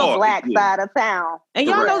is the Black side of town. And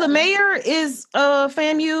y'all know the mayor is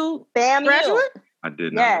FAMU graduate? I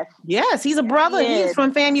did not. Yes, he's a brother. He's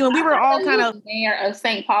from FAMU, and we were all kind of mayor of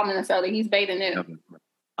St. Paul, Minnesota. He's Beta Nu.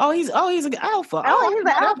 Oh, he's an alpha. He's an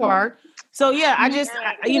alpha. So yeah, I just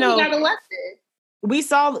he got elected.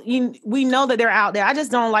 We know that they're out there. I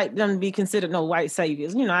just don't like them to be considered no white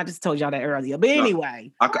saviors. I just told y'all that earlier. But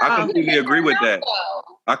anyway. I completely agree with that.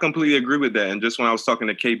 I completely agree with that. And just when I was talking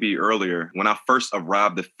to KB earlier, when I first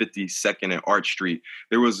arrived at 52nd and Arch Street,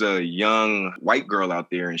 there was a young white girl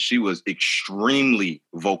out there and she was extremely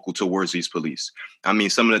vocal towards these police. I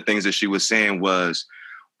mean, some of the things that she was saying was,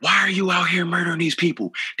 why are you out here murdering these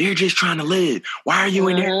people? They're just trying to live. Why are you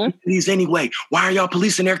in their communities anyway? Why are y'all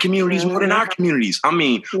policing their communities more than our communities? I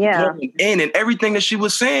mean, going in, and everything that she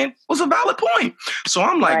was saying was a valid point. So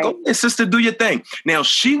I'm like, go ahead, sister, do your thing. Now,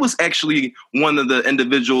 she was actually one of the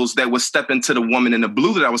individuals that was stepping to the woman in the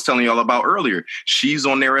blue that I was telling y'all about earlier. She's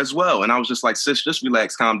on there as well. And I was just like, sis, just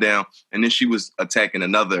relax, calm down. And then she was attacking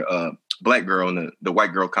another black girl, and the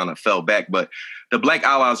white girl kind of fell back. But the black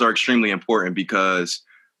allies are extremely important, because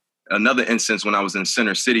another instance, when I was in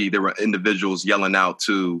Center City, there were individuals yelling out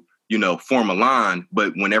to, form a line.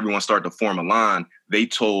 But when everyone started to form a line, they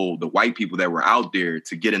told the white people that were out there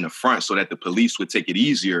to get in the front so that the police would take it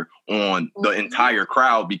easier on the entire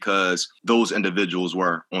crowd, because those individuals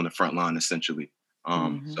were on the front line, essentially.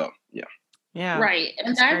 So, yeah. Yeah. Right.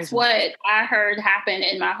 And that's what I heard happen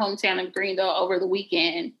in my hometown of Greenville over the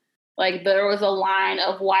weekend. Like, there was a line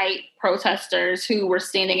of white protesters who were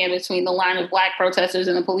standing in between the line of black protesters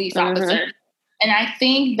and the police officers. And I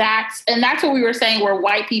think that's what we were saying, where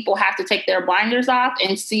white people have to take their blinders off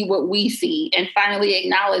and see what we see, and finally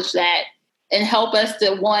acknowledge that, and help us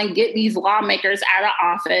to, one, get these lawmakers out of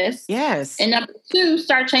office. Yes. And number two,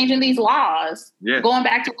 start changing these laws. Yeah. Going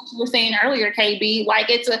back to what you were saying earlier, KB, like,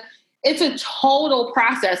 it's a total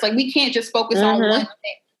process. Like, we can't just focus on one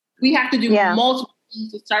thing. We have to do multiple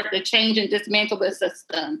things to start to change and dismantle the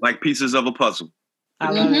system. Like pieces of a puzzle. I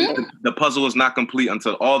love it. The puzzle is not complete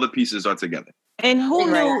until all the pieces are together. And who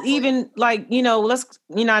knew, even like,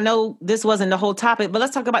 I know this wasn't the whole topic, but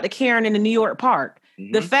let's talk about the Karen in the New York Park.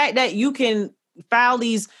 The fact that you can file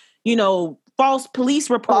these, false police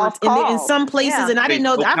reports in some places. And I didn't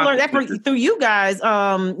know that. I've learned that through you guys,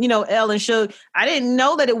 Elle and Shug. I didn't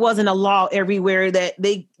know that it wasn't a law everywhere that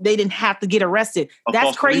they didn't have to get arrested.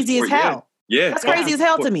 That's crazy as hell. Yeah. That's crazy as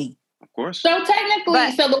hell to me. Of course. So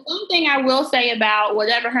technically, the one thing I will say about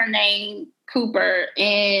whatever her name, Cooper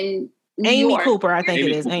in New York, Cooper, I think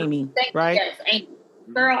it is. Amy, right? Yes, Amy.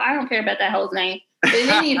 Girl, I don't care about that hoe's name.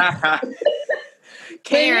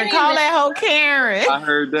 Karen, call that hoe Karen. I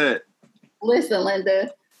heard that. Listen,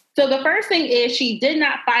 Linda. So the first thing is, she did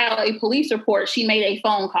not file a police report. She made a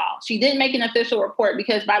phone call. She didn't make an official report,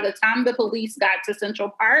 because by the time the police got to Central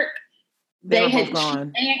Park, she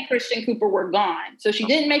and Christian Cooper were gone. So she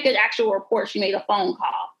didn't make an actual report. She made a phone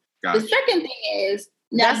call. Gotcha. The second thing is,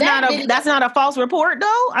 that's not a false report,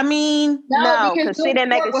 though. I mean, no, because she didn't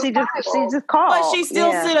make it. She just called, but she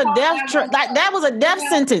still said a death. That was a death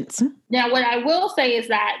sentence. Now, what I will say is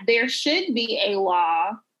that there should be a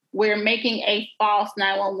law where making a false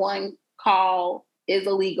 911 call is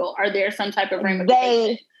illegal. Are there some type of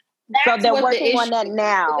ramifications? So they're working on that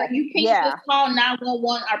now. Like, you can't just call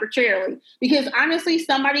 911 arbitrarily, because honestly,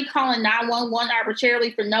 somebody calling 911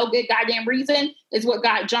 arbitrarily for no good goddamn reason is what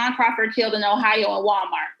got John Crawford killed in Ohio in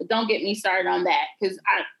Walmart. But don't get me started on that,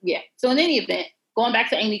 So in any event, going back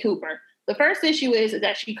to Amy Cooper, the first issue is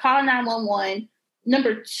that she called 911.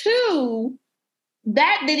 Number two,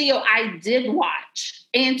 that video I did watch,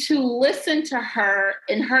 and to listen to her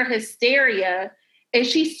in her hysteria. And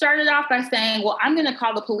she started off by saying, well, I'm going to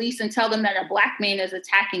call the police and tell them that a black man is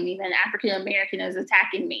attacking me, that an African-American is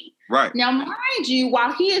attacking me. Right. Now, mind you,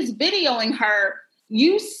 while he is videoing her,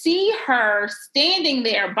 you see her standing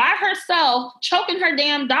there by herself, choking her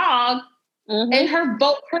damn dog, and her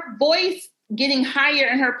voice getting higher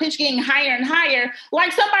and her pitch getting higher and higher,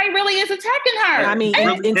 like somebody really is attacking her. I mean,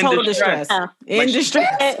 in total distress. In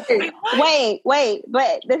distress. Wait.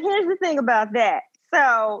 But here's the thing about that.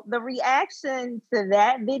 So the reaction to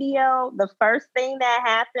that video, the first thing that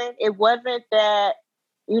happened, it wasn't that,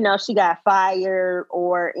 she got fired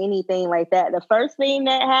or anything like that. The first thing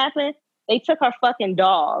that happened, they took her fucking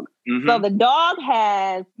dog. So the dog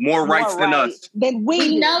has more rights than us. Then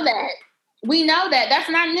we know that. We know that. That's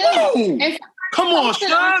not new. And come on,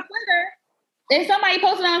 son. And somebody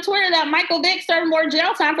posted on Twitter that Michael Vick served more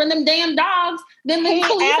jail time for them damn dogs than the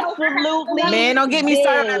police. Absolutely. Man, don't get me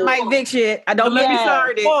started on Mike Vick shit. Don't get me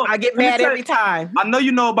started. I get mad every time. I know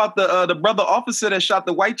you know about the brother officer that shot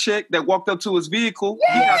the white chick that walked up to his vehicle.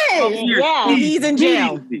 Yes. He's in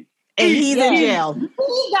jail. And he's in jail.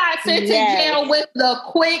 He got sent to jail with the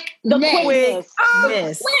quickness.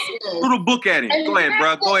 Threw the book at him. Go ahead,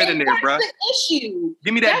 bro. Go ahead in there, bro. That's the issue.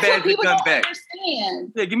 Give me that badge and gun back.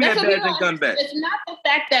 Understand. Yeah, give me that badge and gun back. It's not the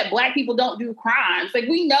fact that black people don't do crimes. Like,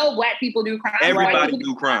 we know black people do crimes. Everybody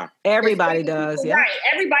do crime. Everybody does. Yeah. Right.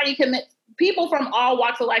 Everybody commits. People from all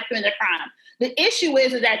walks of life commit a crime. The issue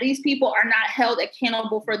is that these people are not held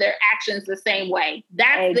accountable for their actions the same way.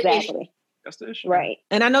 That's the issue. That's the issue. Right.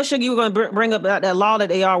 And I know, Sugar, you were going to bring up that law that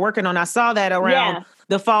they are working on. I saw that around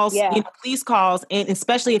the false police calls, and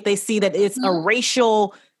especially if they see that it's a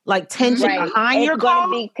racial like tension behind your call.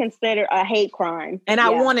 It's going to be considered a hate crime. And I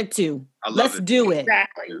wanted to. Let's do it.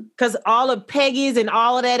 Exactly. Because all of Peggy's and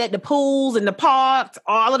all of that at the pools and the parks,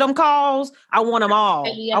 all of them calls, I want them all.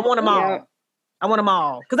 I want them all. I want them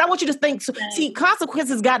all. Because I want you to think, see,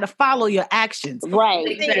 consequences got to follow your actions. Right.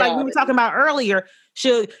 Exactly. Like we were talking about earlier,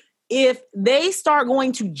 if they start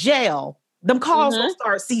going to jail, them calls will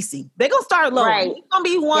start ceasing. They're going to start low. It's going to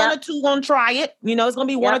be one or two going to try it. You know, it's going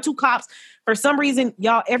to be one or two cops. For some reason,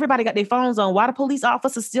 y'all, everybody got their phones on. Why the police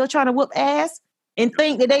officers still trying to whoop ass and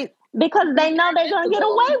think that they... Because they know they're going to get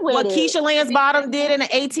away with what it. What Keisha Lance Bottom did in the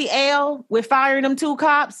ATL with firing them 2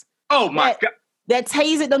 cops. Oh, my God. That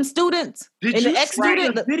tased them students. Did you see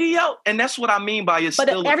the video? And that's what I mean by it's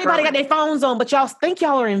still everybody got their phones on, but y'all think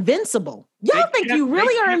y'all are invincible. Y'all think you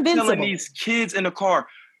really are invincible. Telling these kids in the car,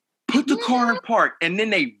 put the car in park, and then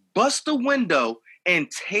they bust the window and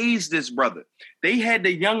tase this brother. They had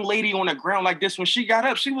the young lady on the ground like this. When she got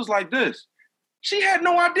up, she was like this. She had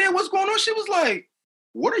no idea what's going on. She was like,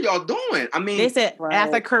 what are y'all doing? I mean, they said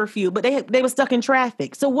after curfew, but they were stuck in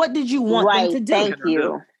traffic. So what did you want them to do? Thank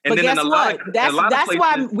you. And but then guess what? That's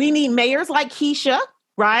why we need mayors like Keisha,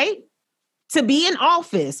 right? To be in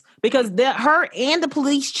office because her and the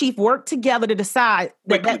police chief work together to decide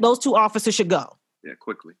that those 2 officers should go. Yeah,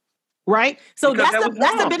 quickly. Right? So that's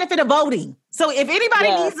the benefit of voting. So if anybody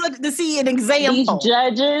needs to see an example. These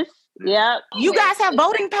judges, you guys have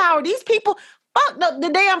voting power. These people, fuck the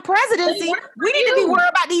damn presidency. We need to be worried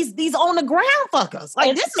about these on the ground fuckers.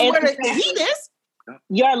 Like this is where the heat is.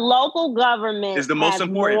 Your local government is the most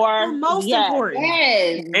important. The most important.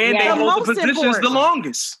 Yes. And they hold the positions the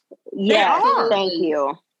longest. Yeah. Thank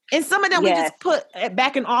you. And some of them we just put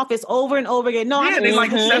back in office over and over again. No, they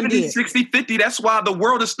like 70, 60, 50. That's why the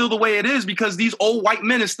world is still the way it is because these old white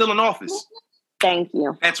men is still in office. Thank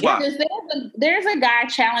you. That's why. There's a guy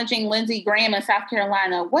challenging Lindsey Graham in South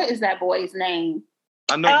Carolina. What is that boy's name?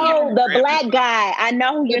 I know the black guy. I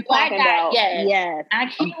know who you're talking about. Yes. I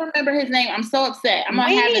can't remember his name. I'm so upset.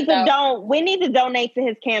 We need to donate to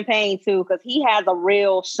his campaign too, because he has a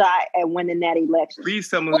real shot at winning that election. Please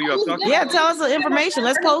tell me who you're talking about. Yeah, tell us the information.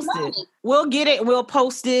 Let's post it. We'll get it. We'll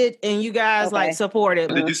post it, and you guys support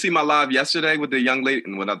it. Did you see my live yesterday with the young lady?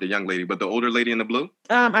 Well, not the young lady, but the older lady in the blue.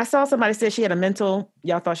 I saw somebody said she had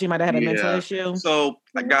y'all thought she might have had a mental issue. So,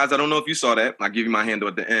 guys, I don't know if you saw that. I'll give you my handle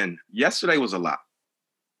at the end. Yesterday was a lot.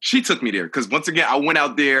 She took me there because once again, I went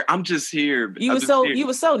out there. I'm just here. You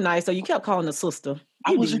were so nice. So you kept calling the sister.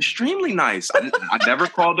 I was extremely nice. I never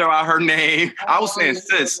called her out her name. I was saying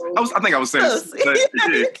sis. I think I was saying sis.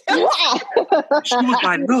 She was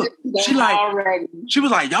like, look. She was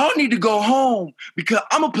like, y'all need to go home because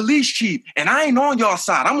I'm a police chief and I ain't on y'all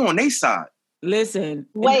side. I'm on their side. Listen,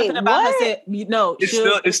 wait, what?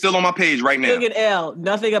 It's still on my page right now. Suge L.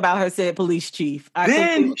 Nothing about her said police chief.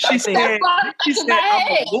 She said, I'm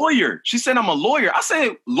a lawyer. She said, I'm a lawyer. I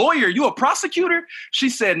said, lawyer, you a prosecutor? She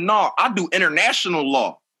said, no, I do international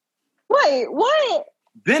law. Wait, what?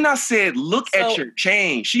 Then I said, look at your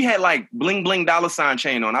chain. She had like bling bling $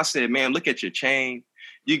 chain on. I said, man, look at your chain.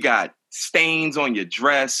 You got stains on your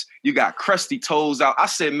dress. You got crusty toes out. I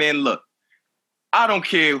said, man, look. I don't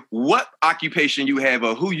care what occupation you have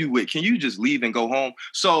or who you with. Can you just leave and go home?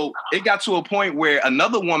 So it got to a point where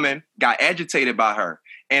another woman got agitated by her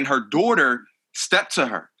and her daughter stepped to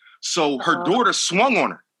her. So her daughter swung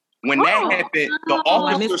on her. When that happened, the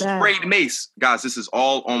officer sprayed mace. Guys, this is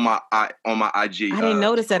all on my IG. I didn't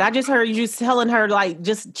notice that. I just heard you telling her, like,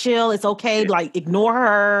 just chill. It's okay. Like, ignore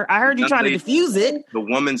her. I heard you trying to diffuse it. The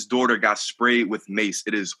woman's daughter got sprayed with mace.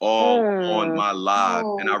 It is all on my live.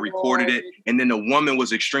 And I recorded it. And then the woman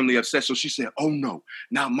was extremely upset. So she said, oh, no,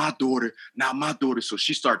 not my daughter. Not my daughter. So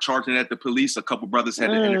she started charging at the police. A couple brothers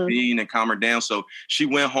had to intervene and calm her down. So she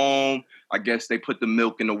went home. I guess they put the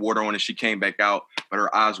milk and the water on and she came back out, but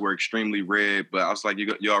her eyes were extremely red. But I was like,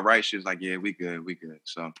 you all right? She was like, yeah, we good.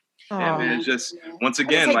 So man, it's just, once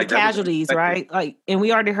again, like the casualties, right? Like, and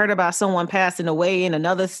we already heard about someone passing away in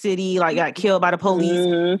another city, like got killed by the police.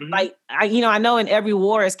 Mm-hmm. Like, I know in every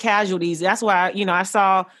war is casualties. That's why, I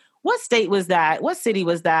saw, what state was that? What city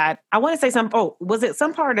was that? I want to say was it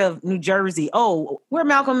some part of New Jersey? Oh, where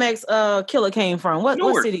Malcolm X killer came from? What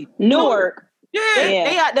city? Newark. Yeah.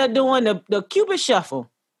 They out there doing the Cupid shuffle.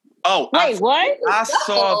 Oh, wait, what? I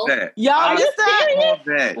saw that. Y'all just saw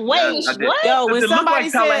that? Wait, what? Yo, when somebody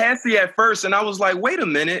looked like Tallahassee at first, and I was like, wait a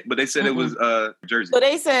minute, but they said it was Jersey. So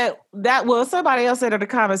they said that. Well, somebody else said in the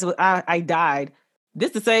comments, I died.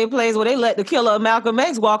 This the same place where they let the killer of Malcolm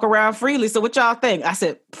X walk around freely. So what y'all think? I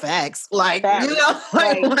said, facts. Like,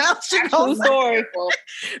 what else you gonna say?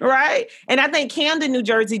 Right? And I think Camden, New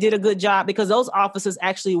Jersey did a good job because those officers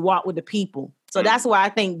actually walked with the people. So that's why I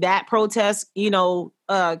think that protest,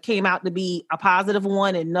 came out to be a positive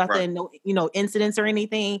one and nothing, no, incidents or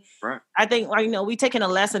anything. Right. I think, we taking a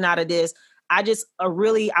lesson out of this. I just I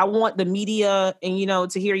want the media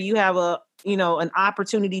and, to hear you have an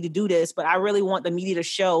opportunity to do this, but I really want the media to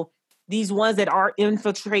show these ones that are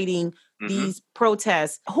infiltrating these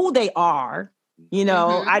protests, who they are.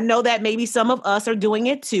 I know that maybe some of us are doing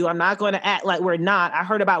it too. I'm not going to act like we're not. I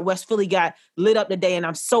heard about West Philly got lit up today, and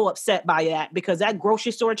I'm so upset by that because that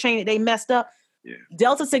grocery store chain that they messed up,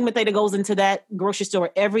 Delta Sigma Theta goes into that grocery store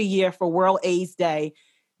every year for World AIDS Day.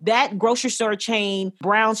 That grocery store chain,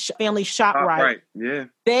 Brown's Family ShopRite,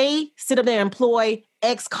 they sit up there and employ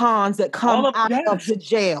ex-cons that come out of the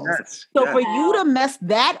jails. So for you to mess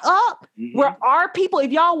that up, where our people, if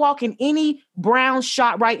y'all walk in any Brown's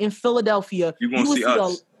ShopRite in Philadelphia, you will see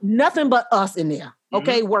nothing but us in there,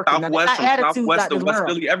 okay, working. Southwest, to West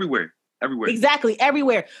Philly, everywhere. Exactly,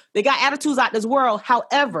 everywhere. They got attitudes out this world.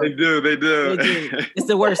 However, they do. It's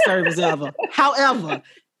the worst service ever. However,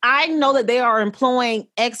 I know that they are employing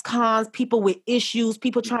ex-cons, people with issues,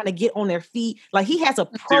 people trying to get on their feet. Like he has a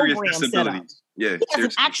program set up. Yeah, he has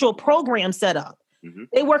an actual program set up.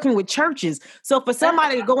 They're working with churches. So for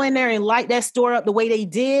somebody to go in there and light that store up the way they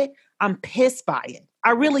did, I'm pissed by it. I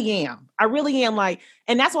really am.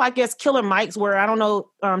 And that's why I guess Killer Mike's word, I don't know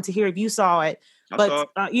to hear if you saw it, but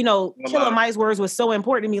Killer Mike's words was so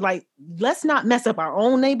important to me. Like, let's not mess up our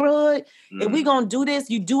own neighborhood. If we're going to do this,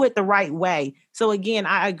 you do it the right way. So again,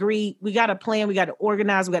 I agree. We got to plan. We got to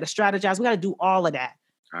organize. We got to strategize. We got to do all of that.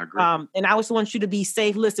 I agree. And I just want you to be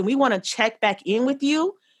safe. Listen, we want to check back in with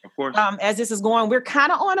you. Of course. As this is going, we're kind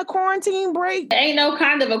of on a quarantine break. Ain't no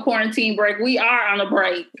kind of a quarantine break. We are on a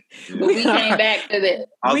break. But we came back to this.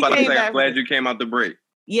 I was about to say, I'm glad you came out the break.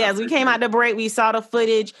 Yes, we came out the break. We saw the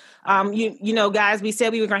footage. Guys, we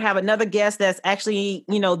said we were going to have another guest that's actually,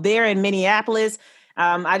 there in Minneapolis.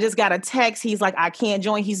 I just got a text. He's like, I can't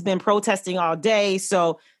join. He's been protesting all day.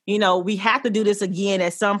 So, we have to do this again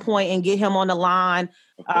at some point and get him on the line.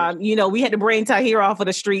 We had to bring Tahir off of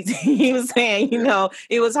the streets. He was saying,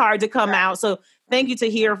 it was hard to come out. So thank you,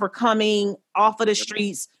 Tahir, for coming off of the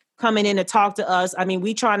streets, coming in to talk to us. I mean,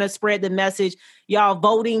 we trying to spread the message. Y'all,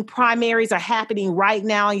 voting primaries are happening right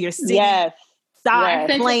now in your city. Yes. Stop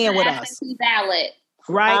playing with us. Ballot.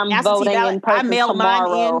 Right. I'm voting in person I mailed tomorrow.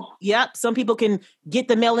 mine in. Yep. Some people can get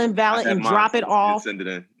the mail-in ballot and drop it off. Send it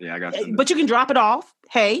in. Yeah, I got it. But you can drop it off.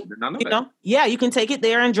 Hey, you can take it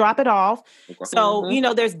there and drop it off. Okay. So,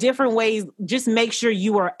 there's different ways. Just make sure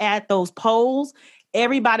you are at those polls.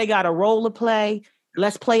 Everybody got a role to play.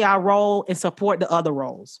 Let's play our role and support the other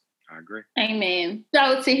roles. I agree. Amen.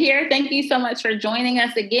 So Tahir, thank you so much for joining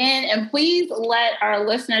us again. And please let our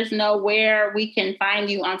listeners know where we can find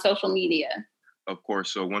you on social media. Of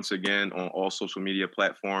course. So once again, on all social media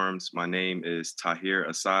platforms, my name is Tahir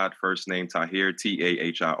Assad. First name Tahir,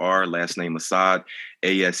 Tahir. Last name Assad,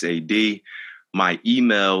 Asad. My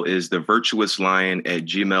email is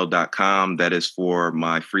thevirtuouslion@gmail.com. That is for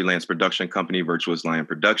my freelance production company, Virtuous Lion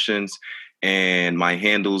Productions. And my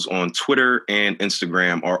handles on Twitter and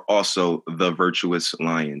Instagram are also The Virtuous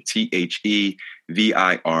Lion,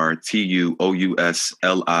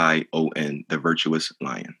 TheVirtuousLion, The Virtuous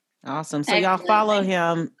Lion. Awesome. So y'all follow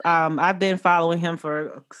him. I've been following him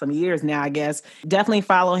for some years now, I guess. Definitely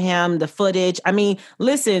follow him, the footage. I mean,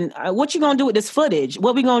 listen, what you going to do with this footage?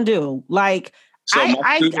 What we going to do? Like,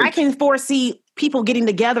 I can foresee people getting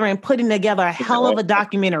together and putting together a hell of a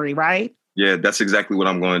documentary, right? Yeah, that's exactly what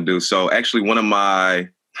I'm going to do. So actually one of my,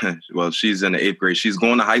 she's in the 8th grade. She's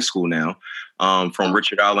going to high school now. From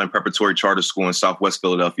Richard Allen Preparatory Charter School in Southwest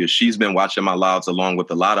Philadelphia. She's been watching my lives along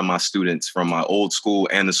with a lot of my students from my old school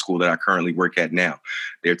and the school that I currently work at now.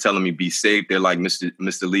 They're telling me be safe. They're like,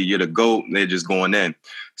 Mr. Lee, you're the GOAT. And they're just going in.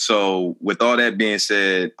 So with all that being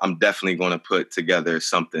said, I'm definitely going to put together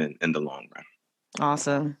something in the long run.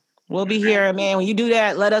 Awesome. We'll be here, man. When you do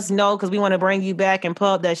that, let us know because we want to bring you back and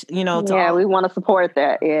pub that, we want to support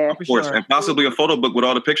that. Yeah. Of course. Sure. And possibly a photo book with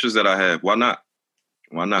all the pictures that I have. Why not?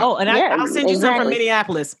 Why not? Oh, and I'll send you some from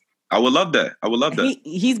Minneapolis. I would love that.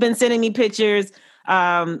 He's been sending me pictures.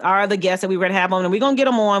 Our other guests that we were going to have on, and we're going to get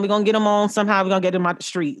them on. We're going to get them on somehow. We're going to get them out the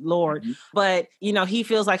street, Lord. Mm-hmm. But, he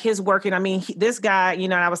feels like his working. I mean, this guy,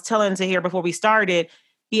 I was telling Tahir before we started,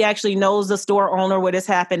 he actually knows the store owner where this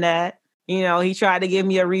happened at. He tried to give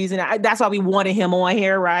me a reason. That's why we wanted him on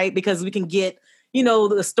here, right? Because we can get,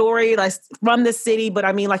 the story like from the city, but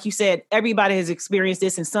I mean, like you said, everybody has experienced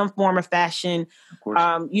this in some form or fashion. Of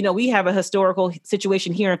course. We have a historical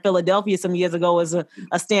situation here in Philadelphia some years ago as a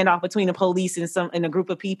standoff between the police and a group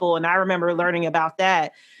of people. And I remember learning about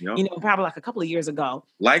that, Yep. probably like a couple of years ago.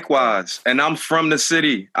 Likewise. And I'm from the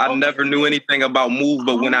city. I never knew anything about Move,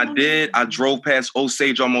 but when I did, I drove past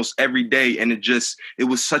Osage almost every day. And it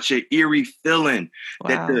was such an eerie feeling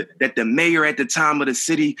that the mayor at the time of the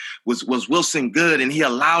city was Wilson Good, and he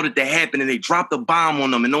allowed it to happen, and they dropped a bomb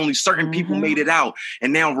on them, and only certain people made it out.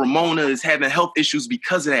 And now Ramona is having health issues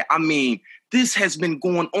because of that. I mean, this has been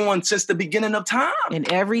going on since the beginning of time.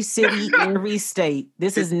 In every city, every state.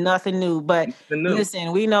 This is nothing new. But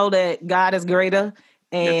listen, we know that God is greater,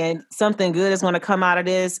 and something good is going to come out of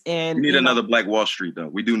this. And we need another Black Wall Street, though.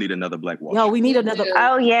 We do need another Black Wall Street. No, we need another.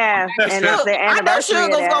 Oh, yeah. And it's the anniversary. I know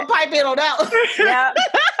Sugar's going to pipe in on that.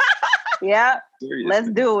 Yep. Let's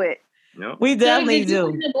do it. Yep. We definitely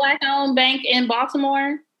do. The Black-owned bank in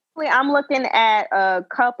Baltimore? I'm looking at a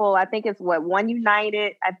couple. I think it's One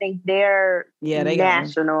United. I think they're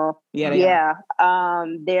national.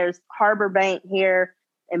 There's Harbor Bank here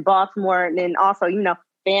in Baltimore, and then also,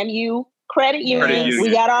 FAMU Credit Union.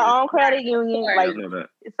 We got our own credit union.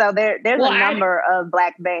 So there's a number of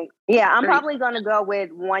Black banks. Yeah, I'm probably going to go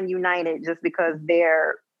with One United just because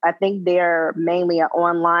I think they're mainly an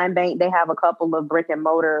online bank. They have a couple of brick and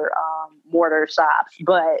mortar shops,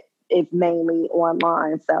 but it's mainly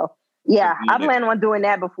online. So yeah, I plan on doing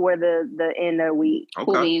that before the end of the week.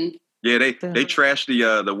 Okay. Yeah, they trashed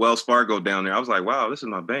the Wells Fargo down there. I was like, wow, this is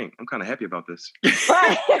my bank. I'm kind of happy about this.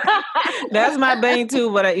 That's my bank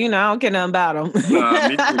too, but I don't care nothing about them.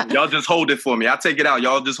 Me too. Y'all just hold it for me. I'll take it out.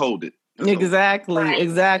 Y'all just hold it. Exactly.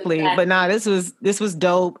 But this was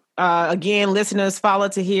dope. Again, listeners, follow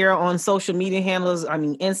Tahir on social media handles. I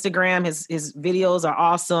mean, Instagram. His videos are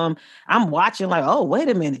awesome. I'm watching like, oh, wait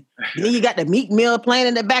a minute. Then you got the Meek Mill playing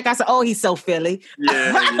in the back. I said, oh, he's so Philly.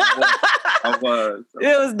 Yeah, I was.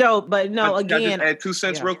 It was dope. But no, I just add 2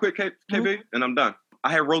 cents real quick, KB, and I'm done.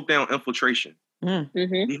 I had wrote down infiltration.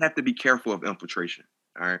 We have to be careful of infiltration.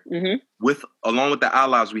 All right. Along with the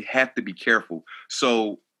allies, we have to be careful.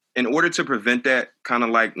 So in order to prevent that, kind of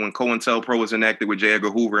like when COINTELPRO was enacted with J.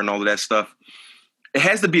 Edgar Hoover and all of that stuff, it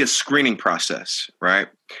has to be a screening process, right?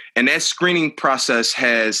 And that screening process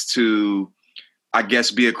has to, I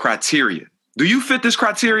guess, be a criteria. Do you fit this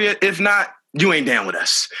criteria? If not, you ain't down with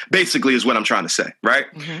us, basically is what I'm trying to say, right?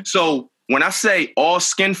 So when I say all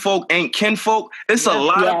skin folk ain't kinfolk, it's a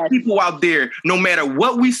lot of people out there, no matter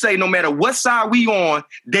what we say, no matter what side we on,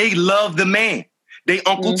 they love the man. They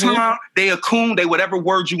Uncle Tom, they a coon, they whatever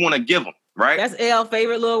word you want to give them, right? That's Elle's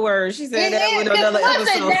favorite little word. She said that with another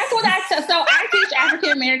episode. That's what so I teach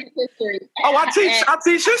African American history. Oh, I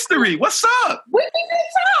teach history. What's up? We need to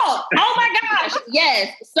talk. Oh my gosh,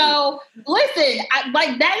 yes. So listen,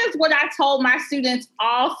 that is what I told my students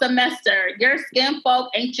all semester. Your skin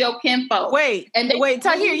folk ain't your kinfolk. Wait,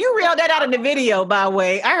 Tahir, you reeled that out in the video, by the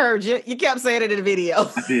way. I heard you. You kept saying it in the video.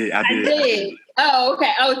 I did. Oh,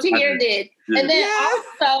 okay. Oh, Tahir did. And then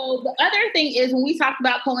also the other thing is when we talked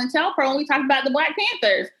about COINTELPRO and we talked about the Black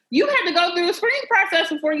Panthers, you had to go through a screening process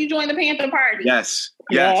before you joined the Panther Party. Yes.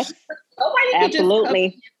 Nobody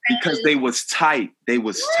absolutely. Because they was tight.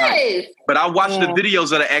 Tight. But I watched the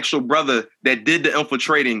videos of the actual brother that did the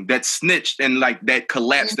infiltrating, that snitched and that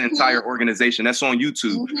collapsed the entire organization. That's on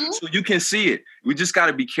YouTube. So you can see it. We just got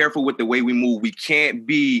to be careful with the way we move. We can't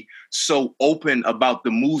be so open about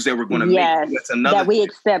the moves that we're going to make. That's another that we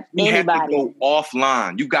accept anybody. You have to go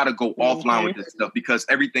offline. You got to go offline with this stuff because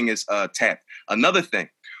everything is tapped. Another thing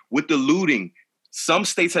with the looting, some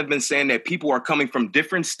states have been saying that people are coming from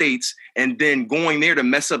different states and then going there to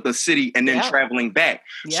mess up the city and then traveling back.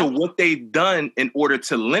 So what they've done in order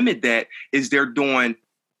to limit that is they're doing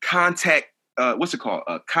contact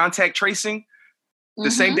tracing.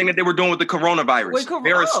 The same thing that they were doing with the coronavirus.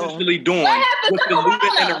 They're essentially doing with the looting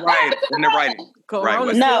and the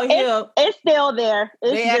rioting. It's still there.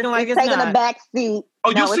 They acting like it's taking a back seat.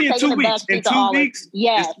 Oh, you'll see in 2 weeks. In 2 weeks,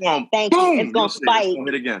 yes. Thank you. It's going to spike. It's going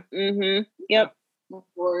to hit again. Yep.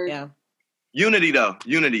 Yeah. Unity, though.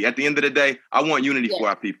 Unity. At the end of the day, I want unity for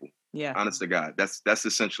our people. Yeah. Honest to God. That's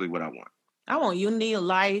essentially what I want. I want unity,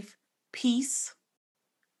 life, peace.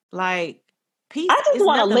 Peace. I just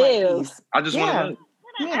want to live. I just want to live.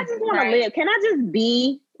 I just want to live. Can I just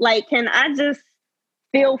be can I just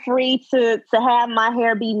feel free to have my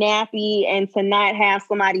hair be nappy and to not have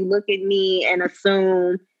somebody look at me and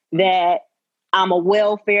assume that I'm a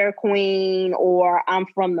welfare queen or I'm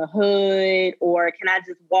from the hood, or can I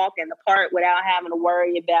just walk in the park without having to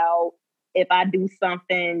worry about if I do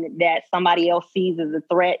something that somebody else sees as a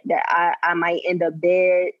threat, that I might end up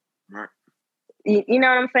dead. Right. You know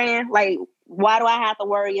what I'm saying? Like, why do I have to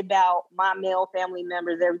worry about my male family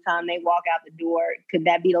members every time they walk out the door? Could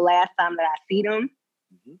that be the last time that I see them?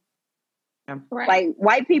 Right. Like,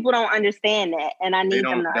 white people don't understand that, and I need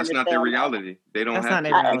them to That's understand. not their reality. They don't have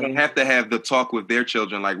their reality. They don't have to have the talk with their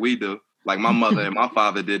children like we do, like my mother and my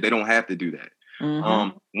father did. They don't have to do that.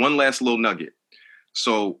 One last little nugget.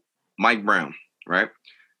 So Mike Brown, right?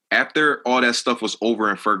 After all that stuff was over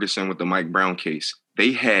in Ferguson with the Mike Brown case,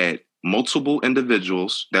 they had multiple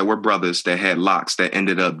individuals that were brothers that had locks that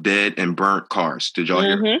ended up dead and burnt cars. Did y'all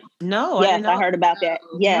hear? No. Yes, I heard about that.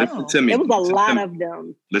 Yes. Listen to me. It was a lot of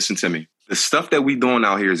them. Listen to me. The stuff that we doing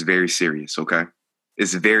out here is very serious, okay?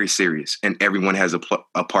 It's very serious, and everyone has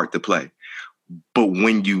a part to play. But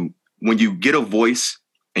when you get a voice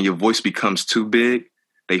and your voice becomes too big,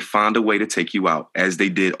 they find a way to take you out, as they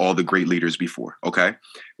did all the great leaders before, okay? Yep.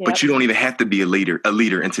 But you don't even have to be a leader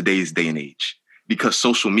in today's day and age, because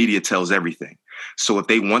social media tells everything. So if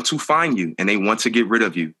they want to find you and they want to get rid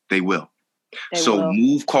of you, they will.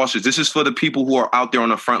 Move cautious. This is for the people who are out there on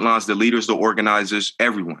the front lines, the leaders, the organizers,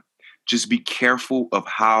 everyone. Just be careful of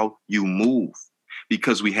how you move,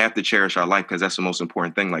 because we have to cherish our life, because that's the most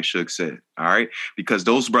important thing, like Suge said, all right? Because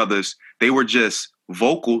those brothers, they were just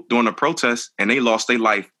vocal during the protest, and they lost their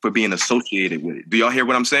life for being associated with it. Do y'all hear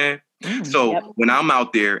what I'm saying? When I'm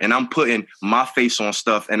out there and I'm putting my face on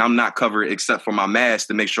stuff and I'm not covered except for my mask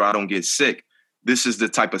to make sure I don't get sick, this is the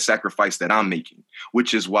type of sacrifice that I'm making,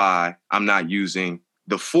 which is why I'm not using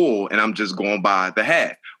the full and I'm just going by the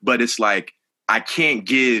half. But it's like, I can't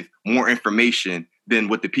give more information than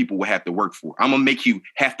what the people will have to work for. I'm going to make you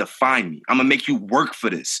have to find me. I'm going to make you work for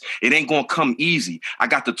this. It ain't going to come easy. I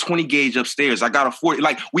got the 20 gauge upstairs. I got a 40.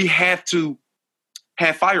 Like, we have to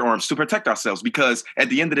have firearms to protect ourselves, because at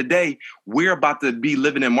the end of the day, we're about to be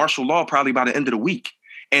living in martial law probably by the end of the week.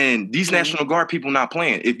 And these National Guard people not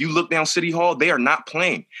playing. If you look down City Hall, they are not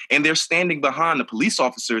playing. And they're standing behind the police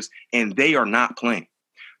officers, and they are not playing.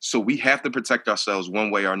 So we have to protect ourselves one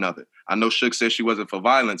way or another. I know Suge said she wasn't for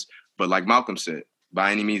violence, but like Malcolm said,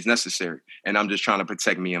 by any means necessary. And I'm just trying to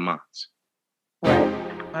protect me and mine.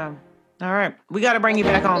 All right. We got to bring you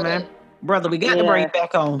back on, man. Brother, we got to bring you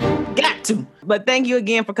back on. Got to. But thank you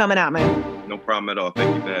again for coming out, man. No problem at all.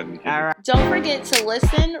 Thank you for having me. All right. Don't forget to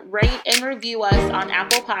listen, rate, and review us on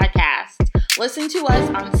Apple Podcasts. Listen to us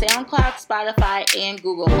on SoundCloud, Spotify, and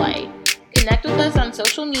Google Play. Connect with us on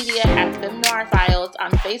social media at Femme Noir Files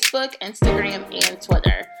on Facebook, Instagram, and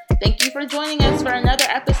Twitter. Thank you for joining us for another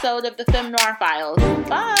episode of the Femme Noir Files.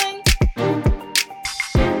 Bye!